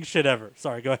infuriating shit ever.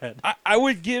 Sorry, go ahead. I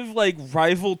would give like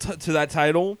rival to that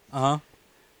title, Uh-huh.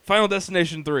 Final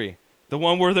Destination 3. The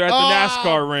one where they're at the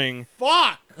NASCAR ring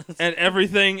Fuck. and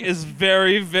everything is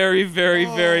very, very, very,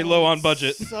 very low on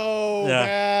budget. So Yeah.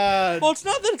 bad. Well, it's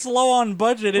not that it's low on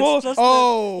budget. It's Well, just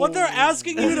oh. that what they're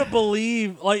asking you to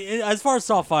believe, like as far as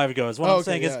Saw 5 goes, what I'm Okay,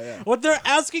 saying yeah, is yeah. what they're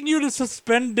asking you to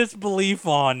suspend disbelief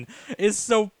on is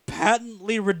so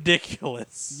patently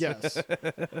ridiculous. Yes.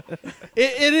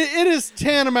 it is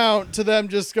tantamount to them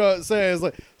just saying, it's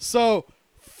like, so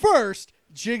first,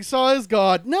 Jigsaw is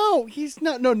God. No, he's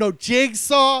not. No,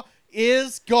 Jigsaw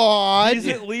is God. He's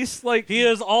at least like He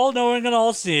is all knowing and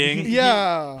all seeing.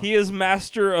 yeah. he is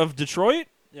master of Detroit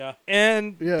Yeah.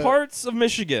 and Yeah. parts of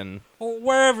Michigan. Or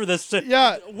wherever this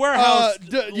yeah. warehouse.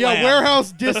 land.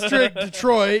 Warehouse District,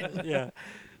 Detroit. Yeah.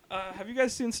 Have you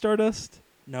guys seen Stardust?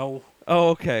 No. Oh,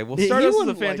 okay. Well, He Stardust is a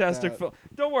wouldn't like fantastic that. film.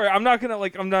 Don't worry, I'm not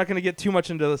gonna get too much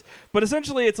into this. But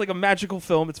essentially, it's like a magical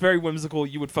film. It's very whimsical.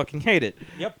 You would fucking hate it.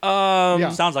 Yep. Yeah.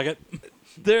 Sounds like it.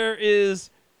 There is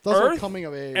It's also Earth, coming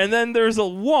of age. and then there's a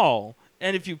wall.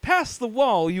 And if you pass the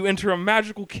wall, you enter a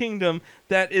magical kingdom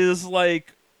that is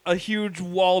like a huge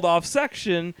walled-off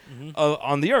section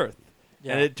on the Earth.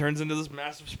 Yeah. And it turns into this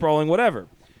massive, sprawling whatever.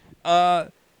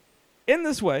 In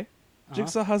this way,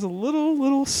 Jigsaw has a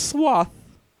little swath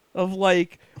of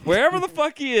like wherever the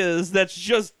fuck he is. That's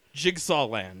just Jigsaw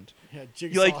land. Yeah,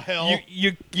 Jigsaw hell.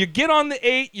 You get on the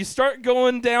 8, you start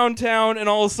going downtown, and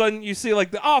all of a sudden you see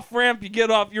like the off ramp. You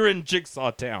get off, you're in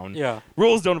Jigsaw Town. Yeah.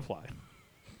 Rules don't apply.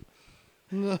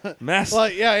 Mass.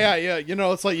 Like yeah. You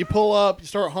know, it's like you pull up, you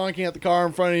start honking at the car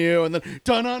in front of you, and then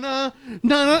da-na-na,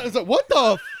 na-na. It's like, what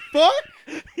the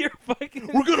fuck? You're fucking.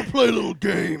 We're gonna play a little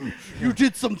game. You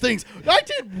did some things. I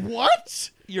did what?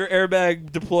 Your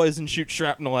airbag deploys and shoots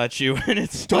shrapnel at you, and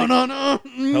it's Da-na-na,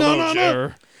 hello, na-na-na.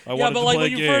 Jer. I wanted to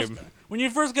play a game. When you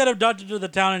first get abducted to the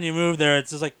town and you move there,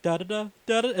 it's just like da-da-da,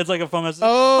 da-da. It's like a phone message.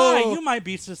 Oh. Hi, you might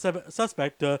be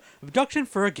suspect abduction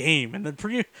for a game in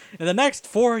the next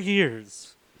 4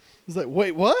 years. It's like,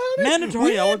 wait, what?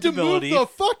 Mandatory we eligibility. Need to move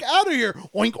the fuck out of here.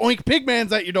 Oink, oink,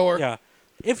 Pigman's at your door. Yeah.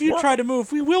 If you try to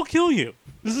move, we will kill you.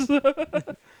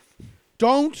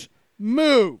 Don't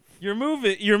move. Your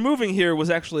moving here was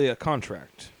actually a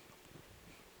contract.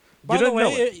 By the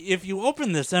way, if you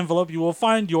open this envelope, you will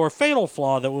find your fatal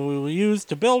flaw that we will use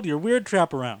to build your weird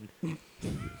trap around.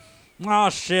 Oh,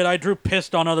 shit, I drew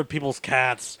pissed on other people's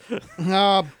cats.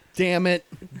 Ah, damn it.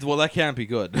 Well, that can't be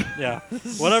good. Yeah.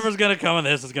 Whatever's going to come of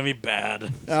this is going to be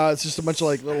bad. It's just a bunch of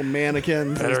like little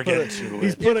mannequins. Better get to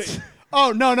He's it. putting.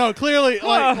 Oh no! Clearly,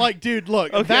 like, dude,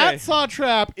 look, Okay. that saw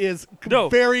trap is No.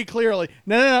 very clearly.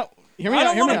 No. Hear me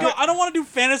out. Hear me out. I don't want to do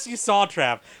fantasy saw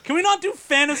trap. Can we not do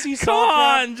fantasy Come saw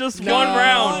trap? on, just No. one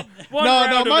round. One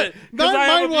round mine, of it. 'Cause I have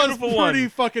mine a was beautiful pretty one.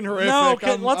 fucking horrific. No,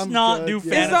 let's I'm not good, do yeah.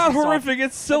 fantasy. It's not saw- horrific.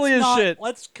 It's silly as Let's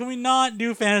not- shit. Can we not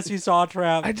do fantasy saw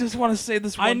trap? I just want to say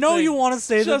this one I know thing. you want to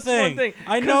say the Just one thing. thing.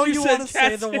 I know 'Cause you said want to say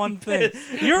cats the and one thing.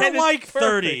 piss, You're and it's like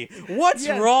 30. perfect. What's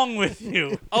Yeah. wrong with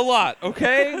you? A lot,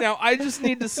 okay? Now, I just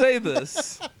need to say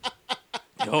this.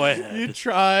 Go ahead. You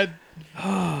tried.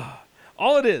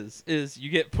 All it is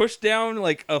you get pushed down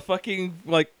like a fucking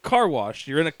like car wash.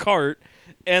 You're in a cart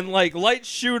and like lights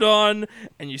shoot on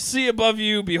and you see above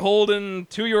you, beholden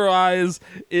to your eyes,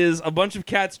 is a bunch of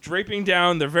cats draping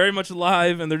down. They're very much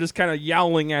alive and they're just kind of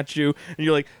yowling at you. And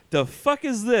you're like, the fuck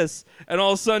is this? And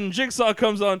all of a sudden Jigsaw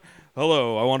comes on.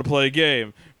 Hello, I want to play a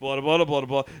game. Blah, blah, blah, blah,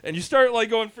 blah. And you start like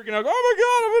going freaking out. Oh my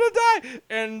God, I'm going to die.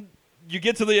 And you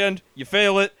get to the end, you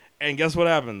fail it. And guess what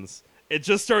happens? It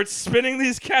just starts spinning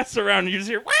these cats around, and you just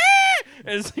hear, wah!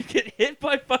 As you get hit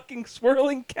by fucking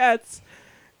swirling cats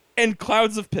and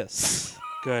clouds of piss.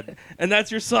 Good. And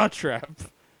that's your saw trap.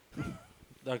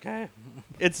 Okay.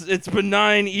 It's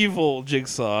benign evil,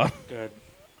 Jigsaw. Good.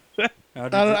 Yeah.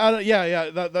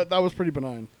 That was pretty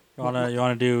benign. You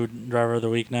wanna do driver of the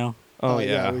week now? Oh,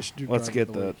 yeah, we should do Let's driver get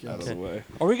of the that week, out of yes. the way.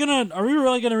 Are we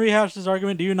really gonna rehash this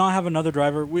argument? Do you not have another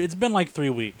driver? It's been like 3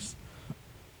 weeks.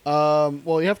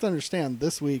 Well, you have to understand.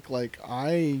 This week, like,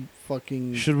 I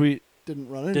fucking Should we? didn't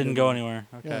run into. Didn't go them. anywhere.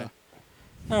 Okay.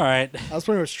 Yeah. All right. I was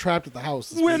pretty much trapped at the house.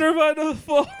 this week. Winner by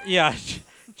default. Yeah.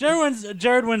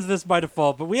 Jared wins this by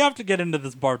default, but we have to get into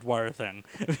this barbed wire thing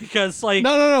because, like,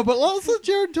 No. But let's let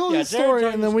Jared tell Yeah, his Jared story, tell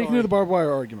and the then we can do story. the barbed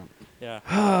wire argument.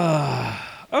 yeah.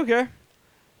 Okay.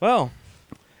 Well,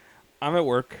 I'm at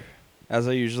work, as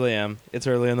I usually am. It's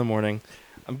early in the morning.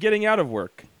 I'm getting out of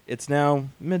work. It's now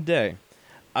midday.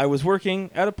 I was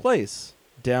working at a place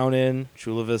down in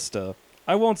Chula Vista.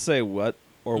 I won't say what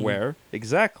or where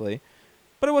exactly,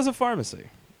 but it was a pharmacy.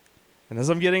 And as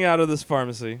I'm getting out of this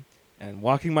pharmacy and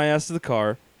walking my ass to the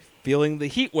car, feeling the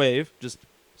heat wave just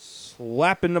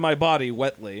slap into my body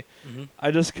wetly,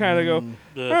 I just kind of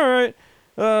go, Ugh. all right.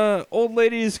 Old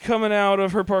lady's coming out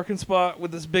of her parking spot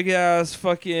with this big ass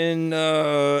fucking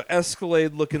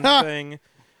Escalade looking thing.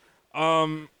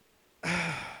 I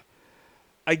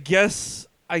guess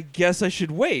I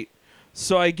should wait.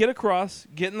 So I get across,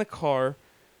 get in the car,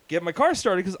 get my car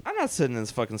started because I'm not sitting in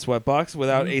this fucking sweatbox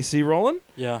without AC rolling.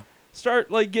 Yeah.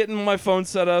 Start like getting my phone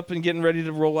set up and getting ready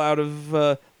to roll out of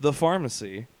the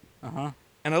pharmacy. Uh-huh.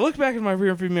 And I look back in my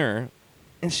rearview mirror,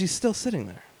 and she's still sitting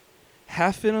there,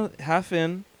 half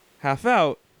in, half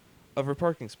out of her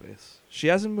parking space. She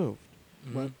hasn't moved.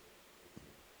 Mhm.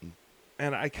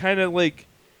 And I kind of like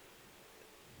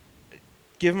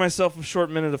give myself a short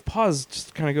minute of pause, just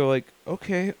to kind of go like,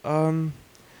 okay,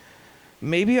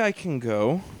 maybe I can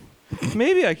go.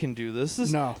 Maybe I can do this.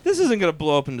 No. This isn't going to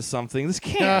blow up into something. This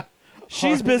can't.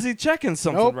 She's busy checking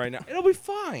something Nope. right now. It'll be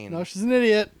fine. No, she's an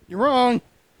idiot. You're wrong.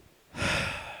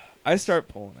 I start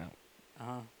pulling out.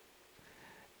 Uh-huh.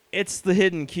 It's the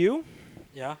hidden cue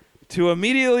Yeah. to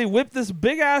immediately whip this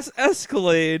big-ass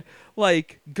Escalade,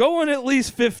 like, going at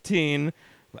least 15,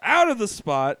 out of the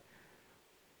spot,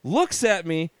 looks at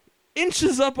me,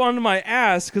 inches up onto my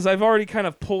ass, because I've already kind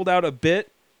of pulled out a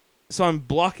bit, so I'm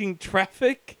blocking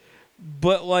traffic,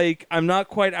 but like I'm not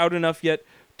quite out enough yet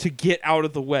to get out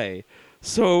of the way.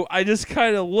 So I just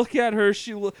kind of look at her.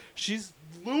 She's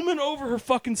looming over her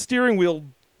fucking steering wheel,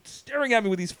 staring at me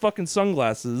with these fucking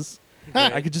sunglasses.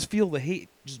 I could just feel the hate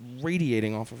just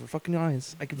radiating off of her fucking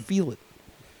eyes. I could feel it.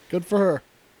 Good for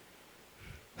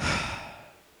her.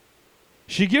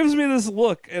 She gives me this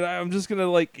look, and I'm just gonna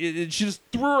like. She just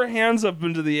threw her hands up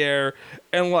into the air,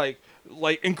 and like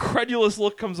incredulous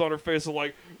look comes on her face, of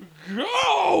like,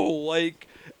 go, like,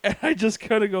 and I just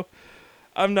kind of go,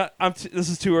 this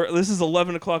is too early. This is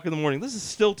 11 o'clock in the morning. This is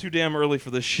still too damn early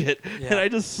for this shit. Yeah. And I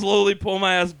just slowly pull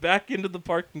my ass back into the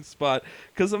parking spot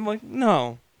because I'm like,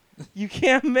 no, you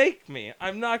can't make me.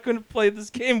 I'm not going to play this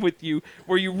game with you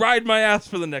where you ride my ass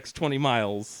for the next 20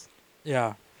 miles.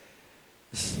 Yeah.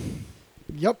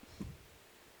 Yep.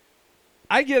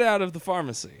 I get out of the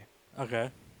pharmacy.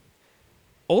 Okay.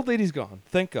 Old lady's gone.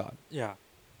 Thank God. Yeah.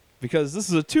 Because this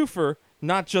is a twofer,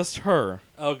 not just her.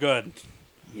 Oh, good.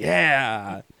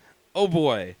 Yeah. Oh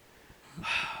boy.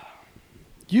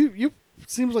 You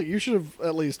seems like you should have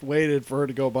at least waited for her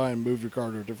to go by and move your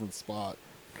car to a different spot.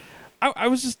 I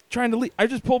was just trying to leave. I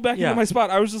just pulled back into my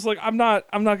spot. I was just like, I'm not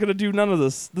gonna do none of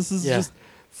this. This is just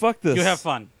fuck this. You have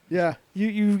fun. Yeah.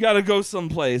 You've got to go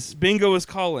someplace. Bingo is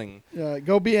calling. Yeah.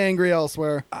 Go be angry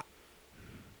elsewhere.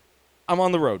 I'm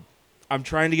on the road. I'm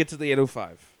trying to get to the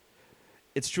 805.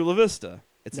 It's Chula Vista.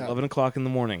 It's 11 o'clock in the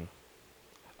morning.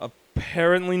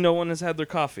 Apparently no one has had their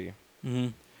coffee. Mm-hmm.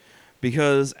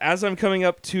 Because as I'm coming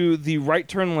up to the right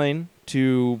turn lane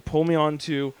to pull me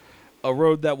onto a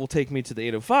road that will take me to the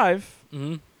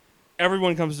 805,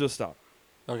 everyone comes to a stop.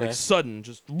 Okay. Like sudden,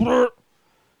 just...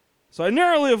 So I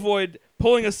narrowly avoid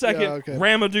pulling a second,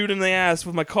 ram a dude in the ass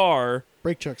with my car.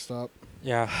 Brake check stop.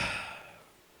 Yeah.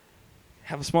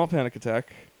 Have a small panic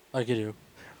attack. Like you do.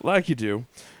 Like you do.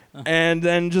 And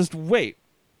then just wait.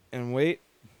 And wait.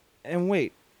 And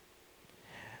wait.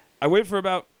 I wait for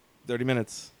about 30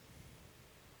 minutes.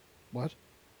 What?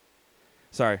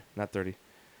 Sorry, not 30.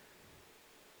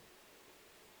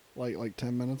 Like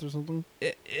 10 minutes or something?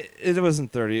 It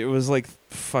wasn't 30. It was like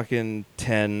fucking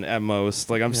 10 at most.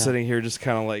 Like I'm sitting here just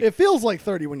kind of like... It feels like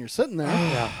 30 when you're sitting there.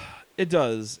 Yeah. It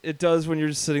does. It does when you're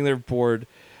just sitting there bored.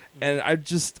 And I'm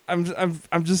just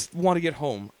want to get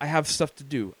home. I have stuff to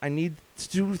do. I need to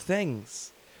do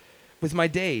things with my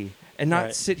day and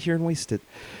not sit here and waste it.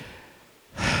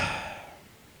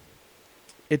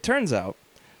 It turns out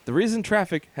the reason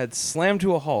traffic had slammed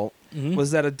to a halt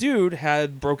was that a dude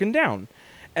had broken down.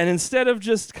 And instead of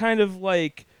just kind of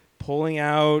like pulling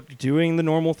out, doing the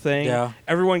normal thing,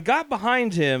 everyone got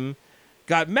behind him,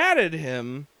 got mad at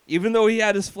him, even though he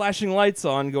had his flashing lights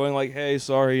on, going like, hey,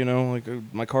 sorry, like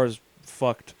my car's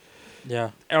fucked.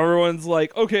 Yeah. Everyone's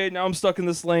like, okay, now I'm stuck in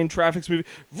this lane. Traffic's moving.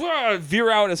 Veer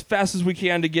out as fast as we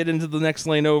can to get into the next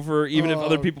lane over, even if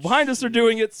other people behind us are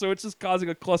doing it. So it's just causing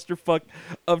a clusterfuck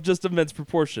of just immense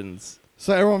proportions.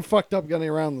 So everyone fucked up getting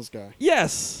around this guy.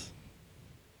 Yes.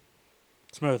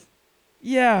 Smooth.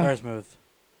 Yeah. Very smooth.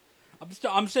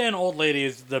 I'm saying old lady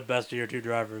is the best of your two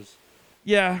drivers.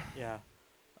 Yeah. Yeah.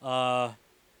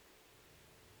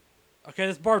 Okay,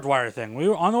 this barbed wire thing. We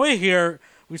were on the way here.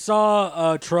 We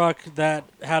saw a truck that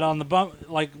had on the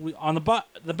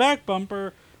the back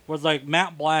bumper was like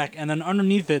matte black, and then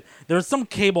underneath it there was some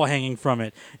cable hanging from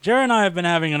it. Jerry and I have been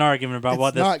having an argument about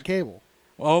it's not cable.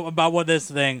 Well, about what this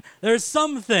thing. There's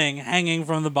something hanging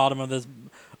from the bottom of this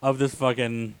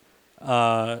fucking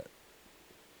bumper.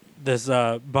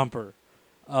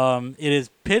 It is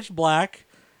pitch black,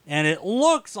 and it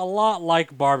looks a lot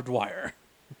like barbed wire.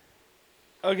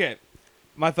 Okay,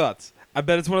 my thoughts. I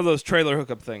bet it's one of those trailer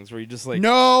hookup things where you just like...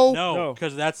 No,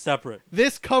 because that's separate.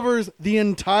 This covers the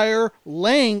entire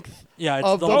length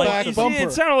of the back bumper.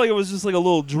 It sounded like it was just like a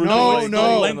little droop. No.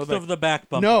 The length of the back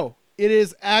bumper. No, it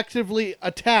is actively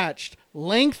attached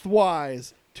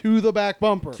lengthwise to the back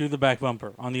bumper. To the back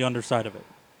bumper on the underside of it.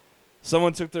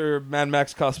 Someone took their Mad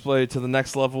Max cosplay to the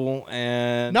next level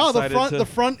and no, the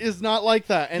front is not like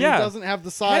that, and it doesn't have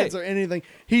the sides or anything.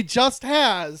 He just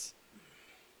has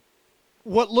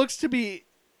what looks to be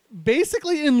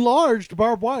basically enlarged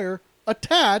barbed wire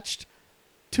attached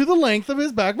to the length of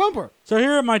his back bumper. So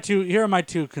here are my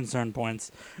two concern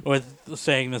points with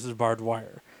saying this is barbed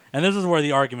wire. And this is where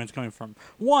the argument's coming from.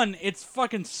 One, it's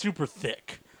fucking super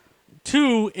thick.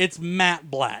 Two, it's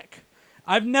matte black.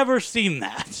 I've never seen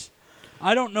that.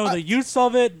 I don't know the use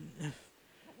of it.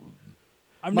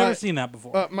 I've never seen that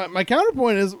before. My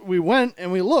counterpoint is we went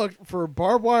and we looked for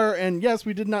barbed wire, and yes,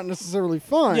 we did not necessarily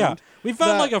find. Yeah, we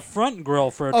found like a front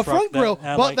grill for a truck. Front grill,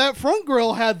 but that front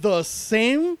grill had the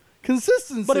same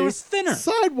consistency, but it was thinner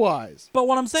sidewise. But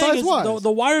what I'm saying is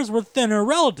the wires were thinner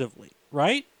relatively,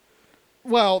 right?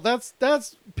 Well, that's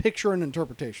picture and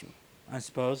interpretation. I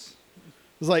suppose.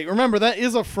 It's like, remember, that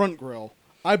is a front grill.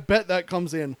 I bet that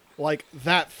comes in like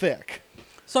that thick.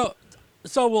 So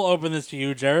we'll open this to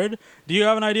you, Jared. Do you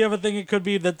have an idea of a thing it could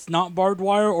be that's not barbed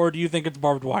wire, or do you think it's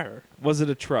barbed wire? Was it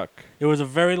a truck? It was a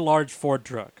very large Ford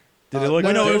truck. Did it look?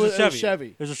 No, it was a it Chevy. was Chevy.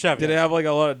 It was a Chevy. Did it have like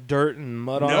a lot of dirt and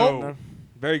mud on it? No. No.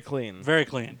 Very clean. Very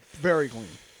clean. Very clean.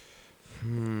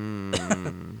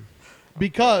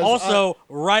 Because Also,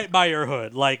 right by your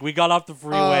hood. Like, we got off the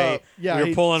freeway. yeah, we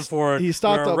were pulling forward. he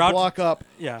stopped we were to about block up.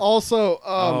 Yeah. Also,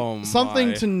 Oh, something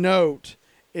my. to note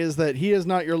is that he is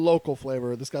not your local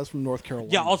flavor. This guy's from North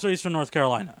Carolina. Yeah, also he's from North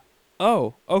Carolina.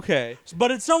 Oh, okay.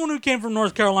 But it's someone who came from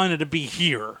North Carolina to be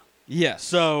here. Yes.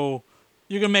 So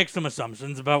you can make some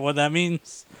assumptions about what that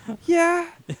means. yeah,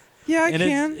 I in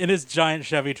can. in his giant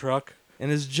Chevy truck.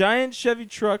 And his giant Chevy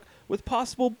truck with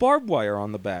possible barbed wire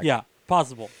on the back. Yeah,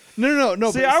 possible. No.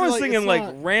 See, but I was it's thinking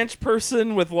not- ranch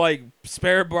person with like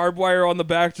spare barbed wire on the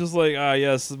back, just like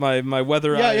yes, my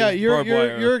weather eyes Yeah, barbed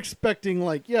wire. you're expecting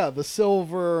like the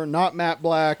silver, not matte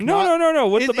black. No.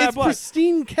 What's the matte it's black?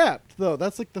 pristine kept though.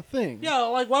 That's like the thing. Yeah,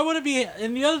 like why would it be?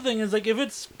 And the other thing is like if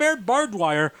it's spare barbed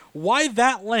wire, why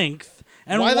that length?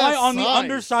 And Why why that on the size?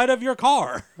 underside of your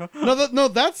car? No,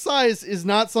 that size is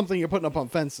not something you're putting up on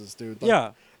fences, dude. Like,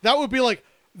 Yeah. that would be like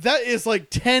that is like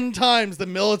 10 times the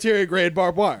military grade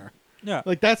barbed wire. Yeah.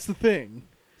 Like that's the thing.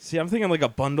 See, I'm thinking like a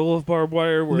bundle of barbed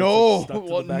wire. Where No, it's like stuck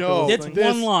to well, the back no. Of the It's thing. This-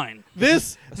 one line.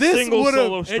 This single would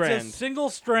solo have. strand. It's a single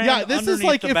strand Yeah, this underneath is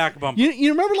like the if back bumper.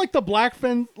 you remember like the black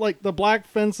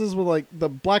fences with like the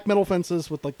black metal fences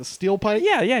with like the steel pipe.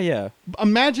 Yeah.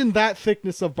 Imagine that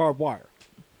thickness of barbed wire,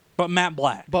 but matte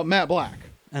black but matte black.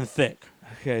 and thick.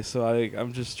 Okay, so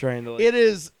I'm just trying to like. It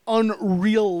is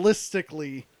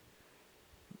unrealistically.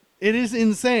 It is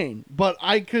insane, but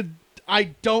I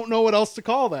don't know what else to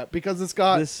call that because it's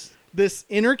got this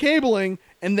inner cabling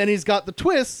and then he's got the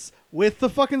twists with the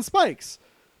fucking spikes.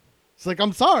 It's like,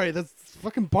 I'm sorry, that's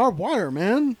fucking barbed wire,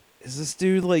 man. Is this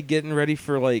dude like getting ready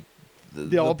for like the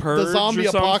the purge zombie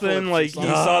or something? apocalypse or Like he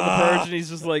something. saw the purge and he's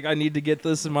just like, I need to get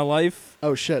this in my life.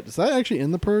 Oh shit, is that actually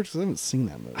in The Purge? 'Cause I haven't seen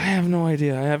that movie. I have no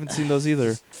idea. I haven't seen those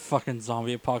either. Fucking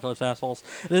zombie apocalypse assholes.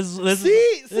 This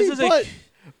is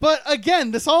But again,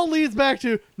 this all leads back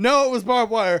to no, it was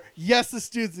barbed wire. Yes, this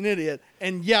dude's an idiot,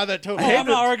 and yeah, that totally. I'm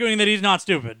not arguing that he's not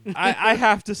stupid. I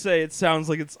have to say, it sounds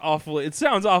like it's awfully. It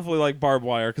sounds awfully like barbed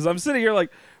wire because I'm sitting here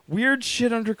like weird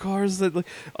shit under cars that like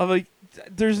I'm like.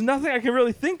 There's nothing I can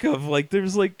really think of. Like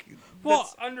there's like.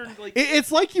 That's under like. It's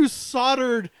like you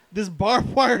soldered this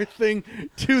barbed wire thing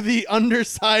to the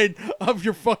underside of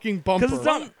your fucking bumper. Because it's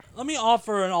not. Let me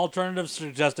offer an alternative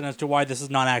suggestion as to why this is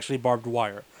not actually barbed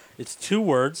wire. It's 2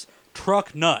 words: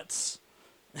 truck nuts.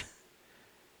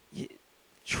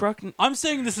 Truck. I'm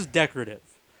saying this is decorative.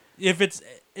 If it's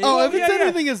if it's yeah.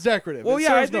 anything, it's decorative. Well, It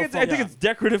yeah, I serves no think function. it's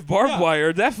decorative barbed Yeah.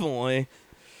 wire, definitely.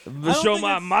 To don't show think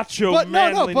my it's- macho But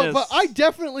manliness. but I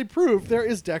definitely proved there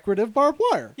is decorative barbed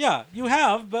wire. yeah, you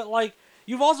have, but like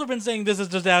you've also been saying this is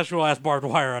just actual ass barbed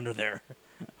wire under there.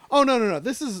 Oh no!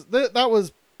 This is that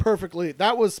was perfectly.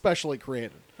 That was specially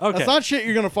created. Okay. That's not shit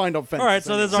you're gonna find on fences. All right,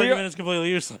 so this anymore. argument is completely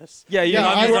useless. Yeah, Yeah,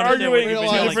 I you were didn't arguing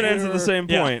realize different ends we of the were- same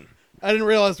Yeah. point. I didn't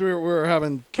realize we were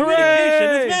having. Communication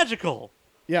Hooray! is magical.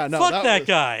 Yeah, no. Fuck that was-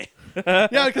 guy.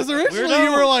 Yeah, because originally Weirdo.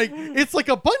 you were like, it's like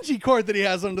a bungee cord that he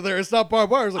has under there. It's not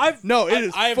barbed wire. It's like,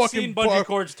 I've fucking seen bungee barbed.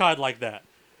 cords tied like that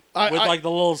with I- like the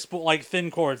little like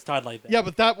thin cords tied like that. Yeah,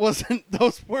 but that wasn't.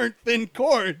 Those weren't thin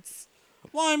cords.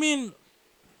 Well, I mean,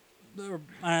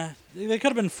 they could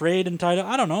have been frayed and tied up.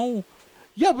 I don't know.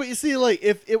 Yeah, but you see, like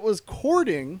if it was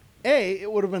cording, it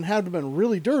would have had to been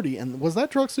really dirty. And was that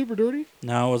truck super dirty?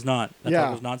 No, it was not. That Yeah.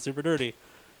 truck was not super dirty.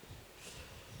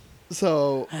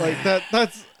 So like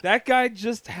that's That guy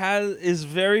just is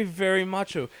very, very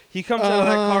macho. He comes out of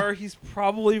that car, he's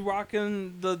probably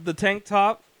rocking the tank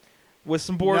top with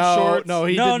some board shorts. No,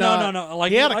 he No, did no, not. no, no.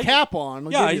 Like he had a like- cap on.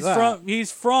 I'll Yeah, give you that.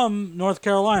 he's from North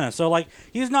Carolina, so like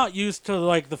he's not used to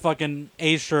like the fucking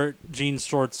A-shirt jeans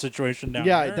shorts situation down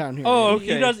Yeah, there. down here. Oh,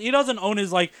 He okay. He doesn't own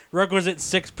his like requisite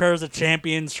 6 pairs of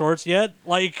Champions shorts yet.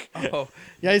 Like, Oh,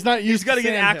 Yeah, he's not used. he's got to to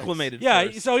get sand hits. acclimated. yeah,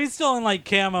 first. so he's still in like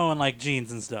camo and like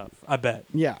jeans and stuff. I bet.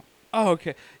 Yeah. Oh,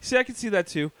 okay. See, I can see that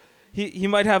too. He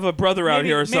might have a brother out maybe,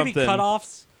 here or maybe something.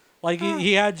 cutoffs. Like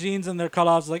he had jeans and their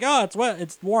cutoffs. Like, oh, it's wet,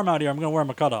 it's warm out here. I'm gonna wear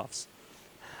my cutoffs.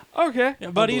 Okay.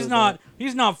 Yeah, but I'll he's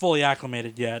believe not fully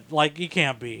acclimated yet. Like he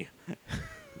can't be.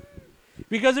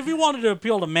 Because if you wanted to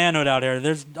appeal to manhood out here,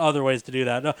 there's other ways to do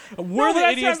that. We're but the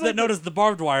that idiots sounds that like noticed the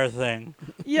barbed wire thing.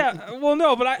 Yeah, well,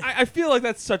 no, but I feel like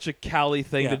that's such a Cali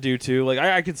thing Yeah. to do too. Like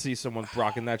I could see someone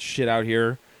rocking that shit out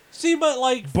here. See, but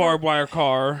like Barbed wire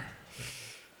car.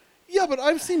 Yeah, but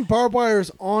I've seen barbed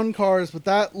wires on cars, but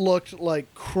that looked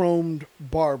like chromed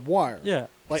barbed wire. Yeah.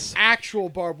 Like actual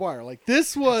barbed wire. Like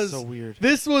this was so weird.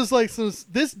 This was like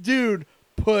this dude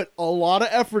put a lot of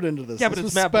effort into this. Yeah, this but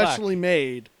was it's matte black. specially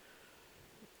made.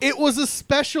 It was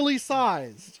especially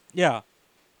sized. Yeah.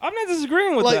 I'm not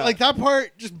disagreeing with that. Like that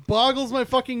part just boggles my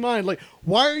fucking mind. Like,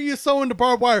 why are you so into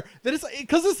barbed wire? That is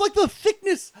because it's like the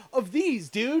thickness of these,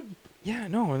 dude. Yeah,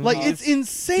 no. Like it's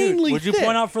insanely. Would you thick.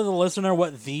 point out for the listener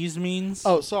what these means?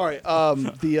 Oh, sorry.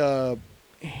 The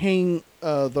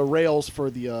the rails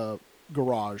for the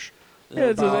garage.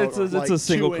 Yeah, it's like a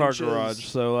single 2 car inches. garage,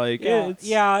 so like yeah, it's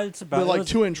it's about They're like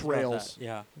it's 2-inch about rails. that.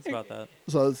 Yeah, it's about that.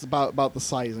 So it's about the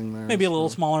sizing there. Maybe a little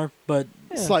So smaller, but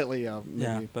slightly, yeah. Maybe.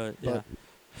 yeah, but yeah, But-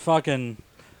 fucking.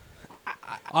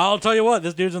 I'll tell you what,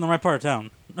 this dude's in the right part of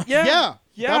town. yeah.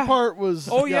 That part was.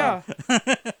 Oh yeah.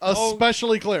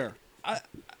 especially clear.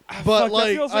 But But, like, like,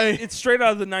 that feels like it's straight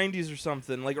out of the '90s or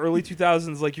something, like early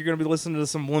 2000s. Like you're gonna be listening to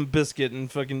some Limp Bizkit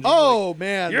and fucking. Just Oh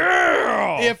man.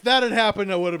 yeah. If that had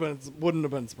happened, I wouldn't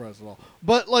have been surprised at all.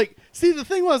 But like, see, the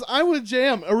thing was, I would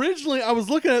jam. Originally, I was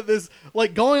looking at this,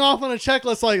 like going off on a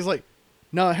checklist, like it's like,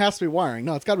 no, it has to be wiring.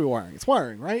 No, it's got to be wiring. It's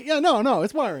wiring, right? Yeah, no,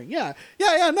 it's wiring. Yeah,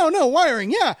 no,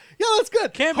 wiring. Yeah, that's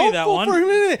good. Can't be that one.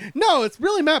 No, it's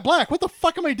really matte black. What the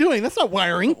fuck am I doing? That's not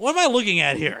wiring. What am I looking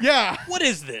at here? Yeah. What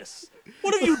is this?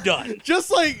 What have you done?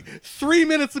 Just like 3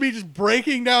 minutes of me just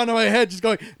breaking down in my head, just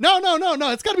going, no,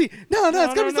 it's gotta be, it's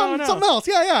gotta be something else.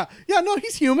 Yeah, no,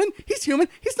 he's human. He's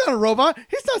not a robot.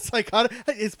 He's not psychotic.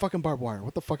 It's fucking barbed wire.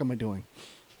 What the fuck am I doing?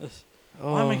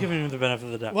 Why am I giving him the benefit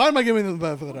of the doubt? Why am I giving him the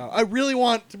benefit of the doubt? I really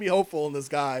want to be hopeful in this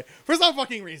guy for some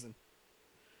fucking reason.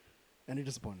 And he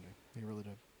disappointed me. He really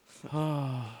did.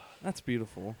 That's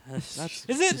beautiful. Is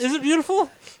it beautiful?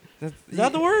 Is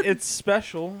that the word? It's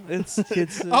special. It's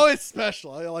Oh, it's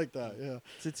special. I like that. Yeah.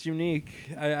 it's unique.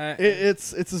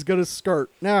 It's as good as skirt.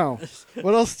 Now,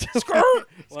 what else? Skirt.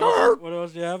 What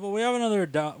else do you have? Well, we have another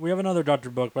Doctor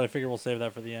book, but I figure we'll save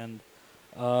that for the end.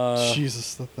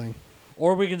 Jesus, the thing.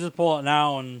 Or we can just pull it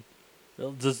now and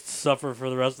it'll just suffer for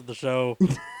the rest of the show.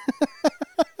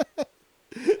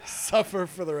 Suffer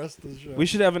for the rest of the show. We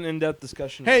should have an in-depth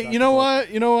discussion. Hey, about you know what?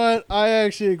 You know what? I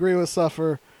actually agree with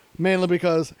suffer, mainly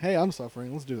because I'm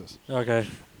suffering. Let's do this. Okay.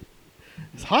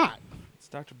 It's hot. It's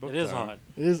Dr. Book. It is time. hot.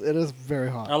 It is very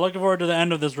hot. I look forward to the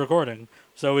end of this recording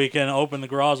so we can open the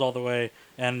garage all the way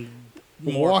and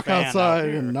more Walk fan outside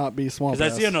out and not be swamp.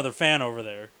 Because I see another fan over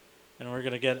there, and we're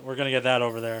gonna get that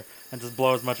over there and just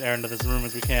blow as much air into this room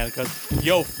as we can. Because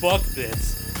fuck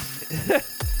this.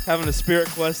 Having a spirit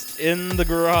quest in the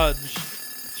garage.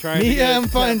 Trying to Me get am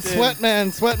fine. tapped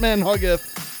in. Sweatman huggeth.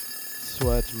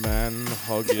 Sweatman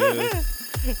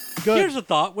huggeth. Good. Here's a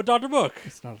thought with Dr. Book.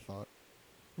 It's not a thought.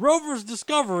 Rover's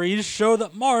discoveries show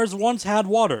that Mars once had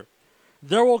water.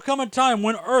 There will come a time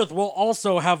when Earth will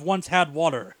also have once had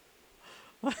water.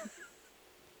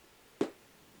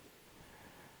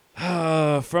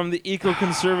 From the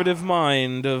eco-conservative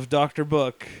mind of Dr.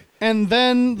 Book. And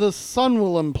then the sun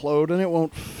will implode and it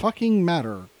won't fucking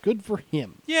matter. Good for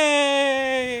him.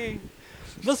 Yay!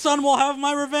 The sun will have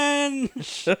my revenge.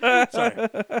 Sorry.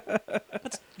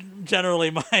 That's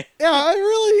generally my... Yeah, I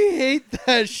really hate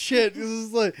that shit. 'Cause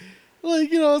it's like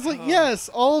it's like, yes,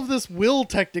 all of this will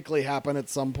technically happen at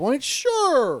some point.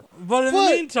 Sure. But in the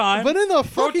meantime... But in the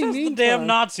protest fucking meantime... the damn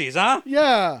Nazis, huh?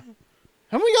 Yeah.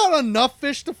 Haven't we got enough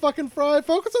fish to fucking fry?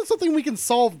 Focus on something we can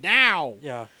solve now.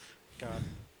 Yeah. God.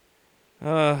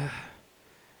 Uh,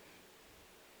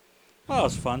 Well, that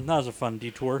was fun. That was a fun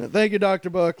detour. Thank you, Dr.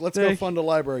 Book. Let's go fund a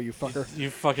library, you fucker. You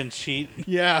fucking cheat.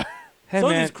 Yeah. hey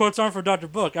Some of man. these quotes aren't for Dr.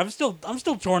 Book. I'm still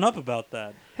torn up about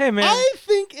that. Hey man. I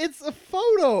think it's a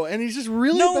photo, and he's just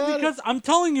really No, bad because I'm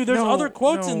telling you, there's No, other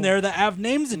quotes no. in there that have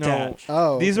names attached.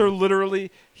 Oh. These are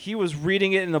literally, he was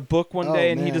reading it in a book one Oh, day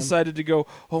and he man. decided to go,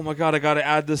 oh my god, I gotta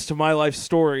add this to my life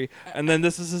story. And then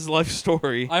this is his life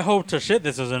story. I hope to shit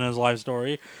this is in his life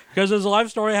story, because his life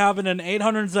story happened in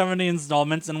 870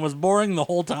 installments and was boring the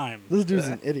whole time. This dude's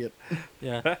an idiot.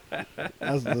 Yeah.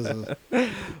 That's what this is.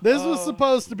 This was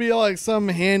supposed to be like some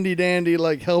handy dandy,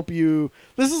 like help you.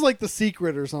 This is like The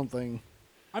Secret or something.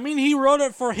 I mean, he wrote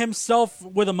it for himself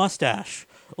with a mustache.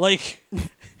 Like,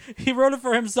 he wrote it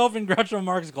for himself in Groucho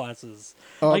Marx glasses.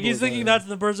 Oh, like, he's boy, thinking yeah. that's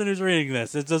the person who's reading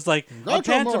this. It's just like a Groucho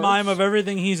pantomime Marx. of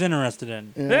everything he's interested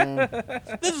in. Yeah.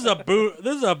 This is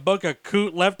a book of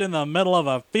coot left in the middle of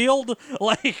a field.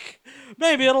 Like,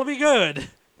 maybe it'll be good.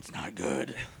 It's not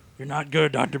good. You're not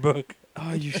good, Dr. Book.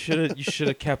 Oh, you should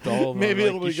have kept all of them. Maybe Like,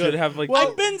 it'll be you good. should have like. Well-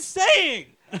 I've been saying.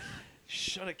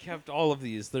 Should have kept all of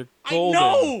these. They're I golden.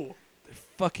 know. They're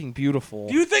fucking beautiful.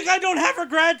 Do you think I don't have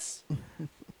regrets?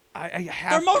 I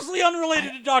have. They're mostly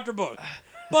unrelated to Dr. Book.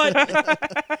 But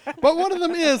But one of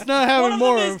them is not having one of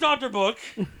more them is Dr. Book,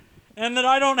 and that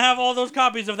I don't have all those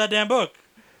copies of that damn book.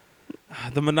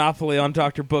 The monopoly on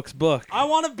Dr. Book's book. I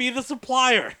want to be the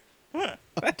supplier.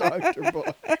 Dr.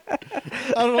 Book. I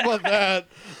don't know about that.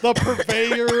 The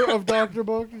purveyor of Dr.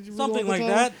 Book. Did you Something really like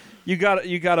want that.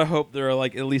 You gotta hope there are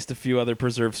like at least a few other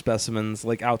preserved specimens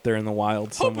like out there in the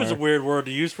wild somewhere. Hope is a weird word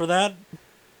to use for that.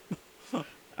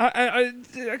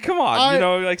 Come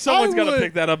on, like someone's got to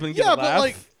pick that up and get a laugh. but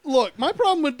like, look, my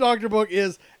problem with Dr. Book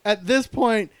is at this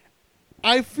point,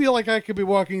 I feel like I could be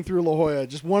walking through La Jolla,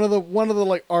 just one of the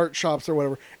like art shops or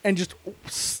whatever, and just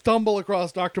stumble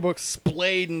across Dr. Book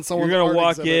splayed in someone's You're gonna art walk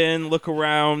exhibit. in, look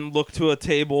around, look to a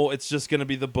table. It's just gonna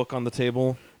be the book on the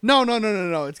table. No.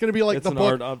 It's gonna be like It's the an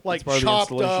book, art like it's part of the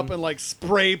chopped installation. up and like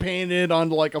spray painted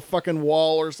onto like a fucking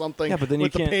wall or something. Yeah, but then you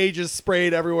with the can't- pages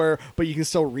sprayed everywhere, but you can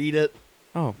still read it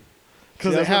Oh,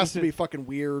 because See, it that's what has you to be fucking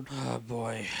weird. Oh,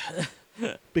 boy.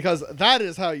 Because that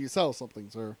is how you sell something,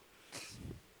 sir.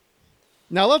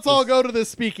 Now let's all go to this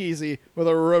speakeasy with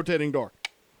a rotating door.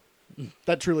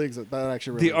 That truly exists. That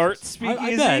actually really the art exists.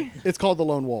 speakeasy. I bet. It's called the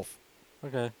Lone Wolf.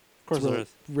 Okay. Of course It's really, there is.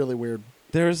 really weird.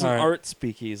 There's an All right. art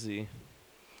speakeasy.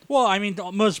 Well, I mean,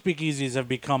 most speakeasies have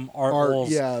become art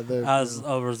holes they're- as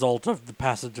a result of the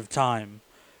passage of time.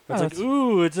 It's Oh, like, that's-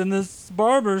 ooh, it's in this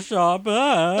barber shop.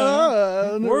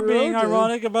 and We're being rotate.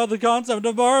 ironic about the concept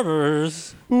of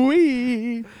barbers.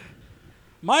 Wee.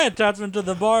 My attachment to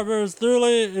the barber is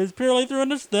purely through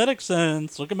an aesthetic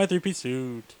sense. Look at my three-piece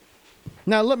suit.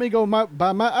 Now let me go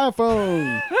buy my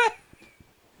iPhone.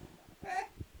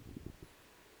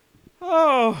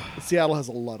 Oh, Seattle has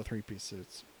a lot of three-piece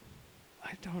suits.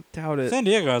 I don't doubt it. San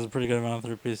Diego has a pretty good amount of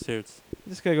three-piece suits.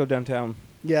 Just gotta go downtown.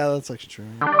 Yeah, that's actually true.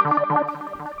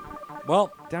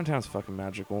 Well, Downtown's fucking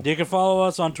magical. you can follow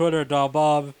us on Twitter at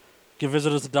DalBob. You can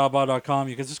visit us at DalBob.com.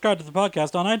 You can subscribe to the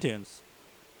podcast on iTunes.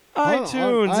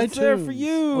 iTunes, on it's there for iTunes.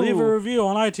 you. Leave a review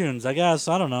on iTunes, I guess.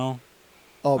 I don't know.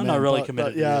 Oh I'm man, not really but-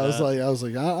 committed yeah, to do I was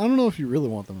like, I don't know if you really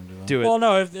want them to do that. Do it. Well,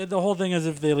 no. If the whole thing is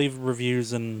if they leave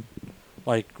reviews and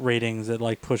like ratings, it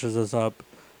like pushes us up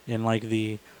in like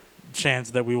the chance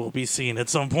that we will be seen at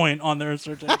some point on their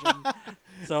search engine.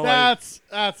 So like,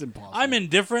 That's impossible. I'm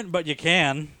indifferent, but you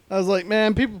can. I was like,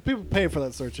 man, people pay for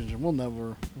that search engine. We'll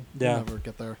never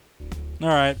get there. All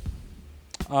right.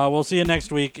 We'll see you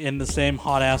next week in the same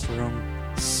hot ass room.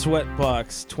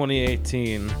 Sweatbox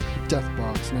 2018.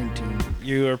 Deathbox 19.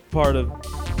 You are part of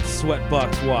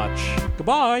Sweatbox Watch.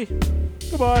 Goodbye.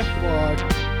 Goodbye.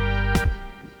 Goodbye.